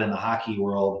from God in the hockey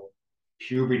world,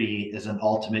 puberty is an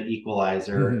ultimate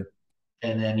equalizer.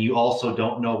 And then you also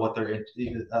don't know what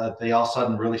they all of a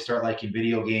sudden really start liking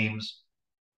video games,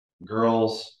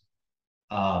 girls,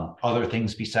 other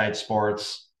things besides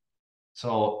sports.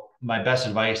 So my best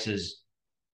advice is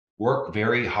work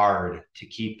very hard to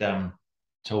keep them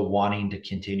to wanting to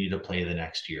continue to play the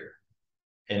next year.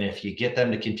 And if you get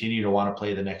them to continue to want to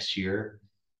play the next year,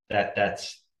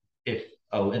 that's if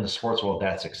in the sports world,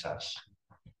 that's success.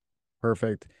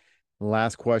 Perfect.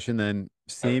 Last question then,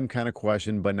 same kind of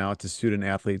question, but now it's a student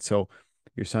athlete. So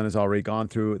your son has already gone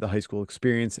through the high school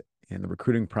experience and the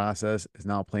recruiting process, is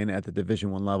now playing at the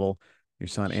Division I level. Your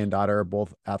son and daughter are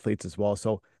both athletes as well.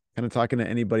 So kind of talking to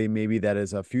anybody maybe that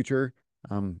is a future,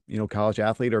 college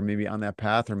athlete, or maybe on that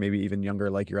path, or maybe even younger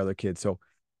like your other kids. So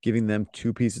giving them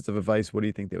two pieces of advice, what do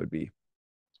you think they would be?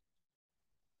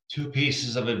 Two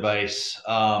pieces of advice.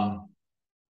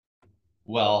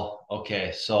 Well,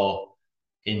 okay, so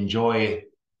enjoy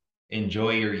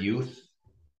your youth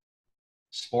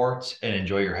sports and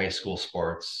enjoy your high school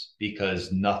sports,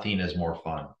 because nothing is more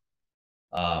fun.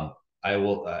 I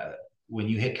will when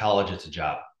you hit college, it's a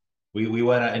job. We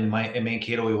went in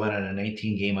Mankato, we went on a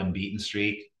 19 game unbeaten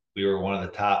streak. We were one of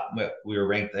the top. We were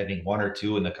ranked, I think, 1 or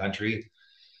 2 in the country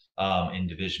in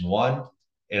Division I.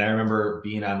 And I remember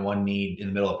being on one knee in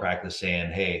the middle of practice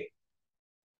saying, "Hey,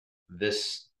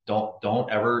 this don't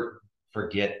ever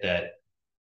forget that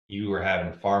you were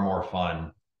having far more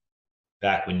fun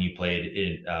back when you played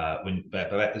in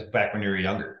back when you were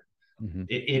younger.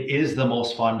 It is the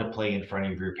most fun to play in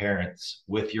front of your parents,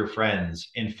 with your friends,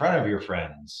 in front of your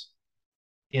friends,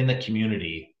 in the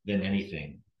community than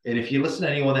anything." And if you listen to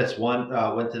anyone that's went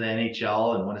to the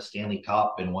NHL and won a Stanley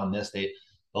Cup and won this,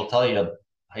 they'll tell you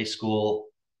high school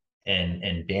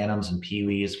and Bantams and Pee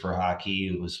Wees for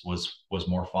hockey was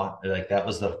more fun. Like that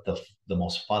was the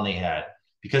most fun they had,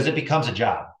 because it becomes a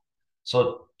job.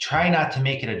 So try not to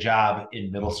make it a job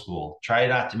in middle school. Try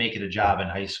not to make it a job in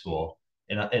high school.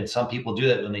 And some people do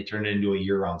that when they turn it into a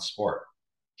year-round sport.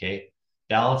 Okay.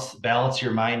 Balance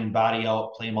your mind and body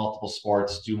out, play multiple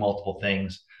sports, do multiple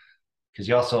things. Because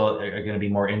you also are going to be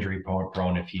more injury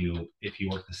prone if you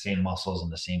work the same muscles in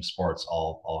the same sports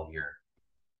all year.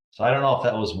 So I don't know if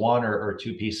that was one or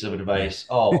two pieces of advice.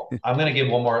 Oh, I'm going to give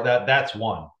one more. That's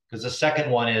one. Because the second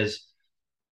one is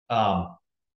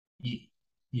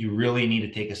you really need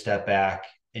to take a step back,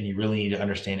 and you really need to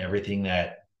understand everything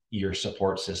that your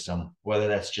support system, whether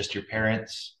that's just your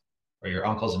parents or your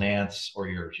uncles and aunts or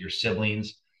your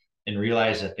siblings, and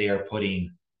realize that they are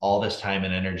putting all this time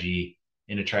and energy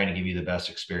into trying to give you the best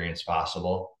experience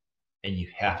possible. And you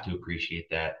have to appreciate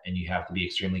that, and you have to be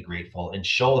extremely grateful and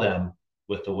show them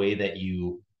with the way that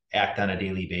you act on a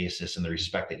daily basis and the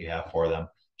respect that you have for them.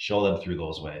 Show them through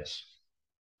those ways.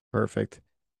 Perfect.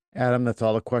 Adam, that's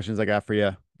all the questions I got for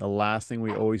you. The last thing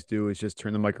we always do is just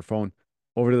turn the microphone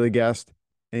over to the guest.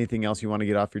 Anything else you want to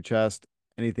get off your chest?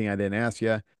 Anything I didn't ask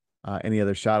you? Any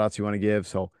other shout outs you want to give?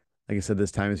 So, like I said,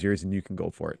 this time is yours and you can go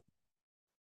for it.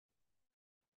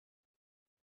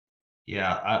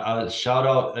 Yeah, I shout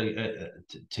out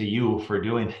to you for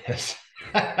doing this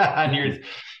on your,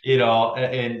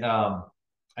 and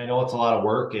I know it's a lot of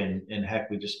work, and heck,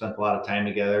 we just spent a lot of time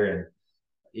together, and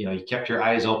you kept your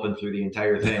eyes open through the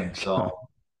entire thing. So,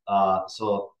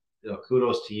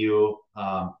 kudos to you.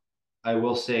 I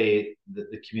will say that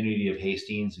the community of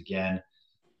Hastings, again,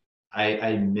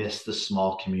 I miss the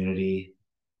small community.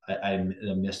 I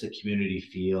miss the community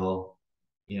feel,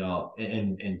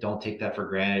 and don't take that for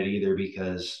granted either,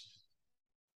 because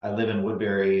I live in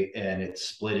Woodbury and it's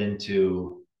split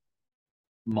into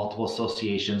multiple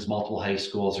associations, multiple high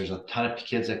schools. There's a ton of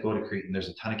kids that go to Cretin. There's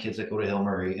a ton of kids that go to Hill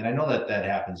Murray. And I know that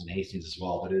happens in Hastings as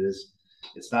well, but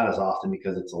it's not as often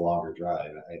because it's a longer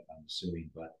drive, I'm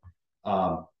assuming. But,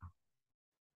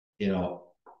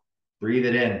 breathe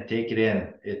it in, take it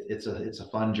in. It's a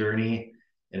fun journey,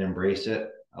 and embrace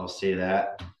it. I'll say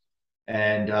that.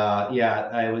 And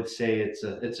I would say it's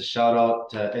a shout out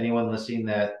to anyone listening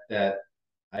that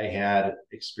I had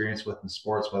experience with in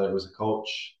sports, whether it was a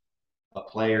coach, a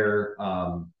player,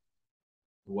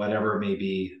 whatever it may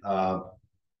be.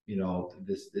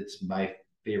 It's my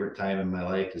favorite time in my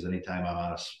life is anytime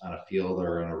I'm on a field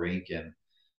or on a rink, and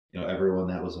everyone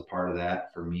that was a part of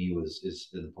that for me is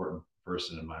an important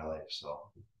person in my life. So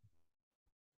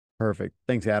Perfect.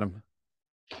 Thanks, Adam.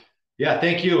 yeah,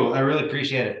 thank you. I really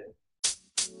appreciate it.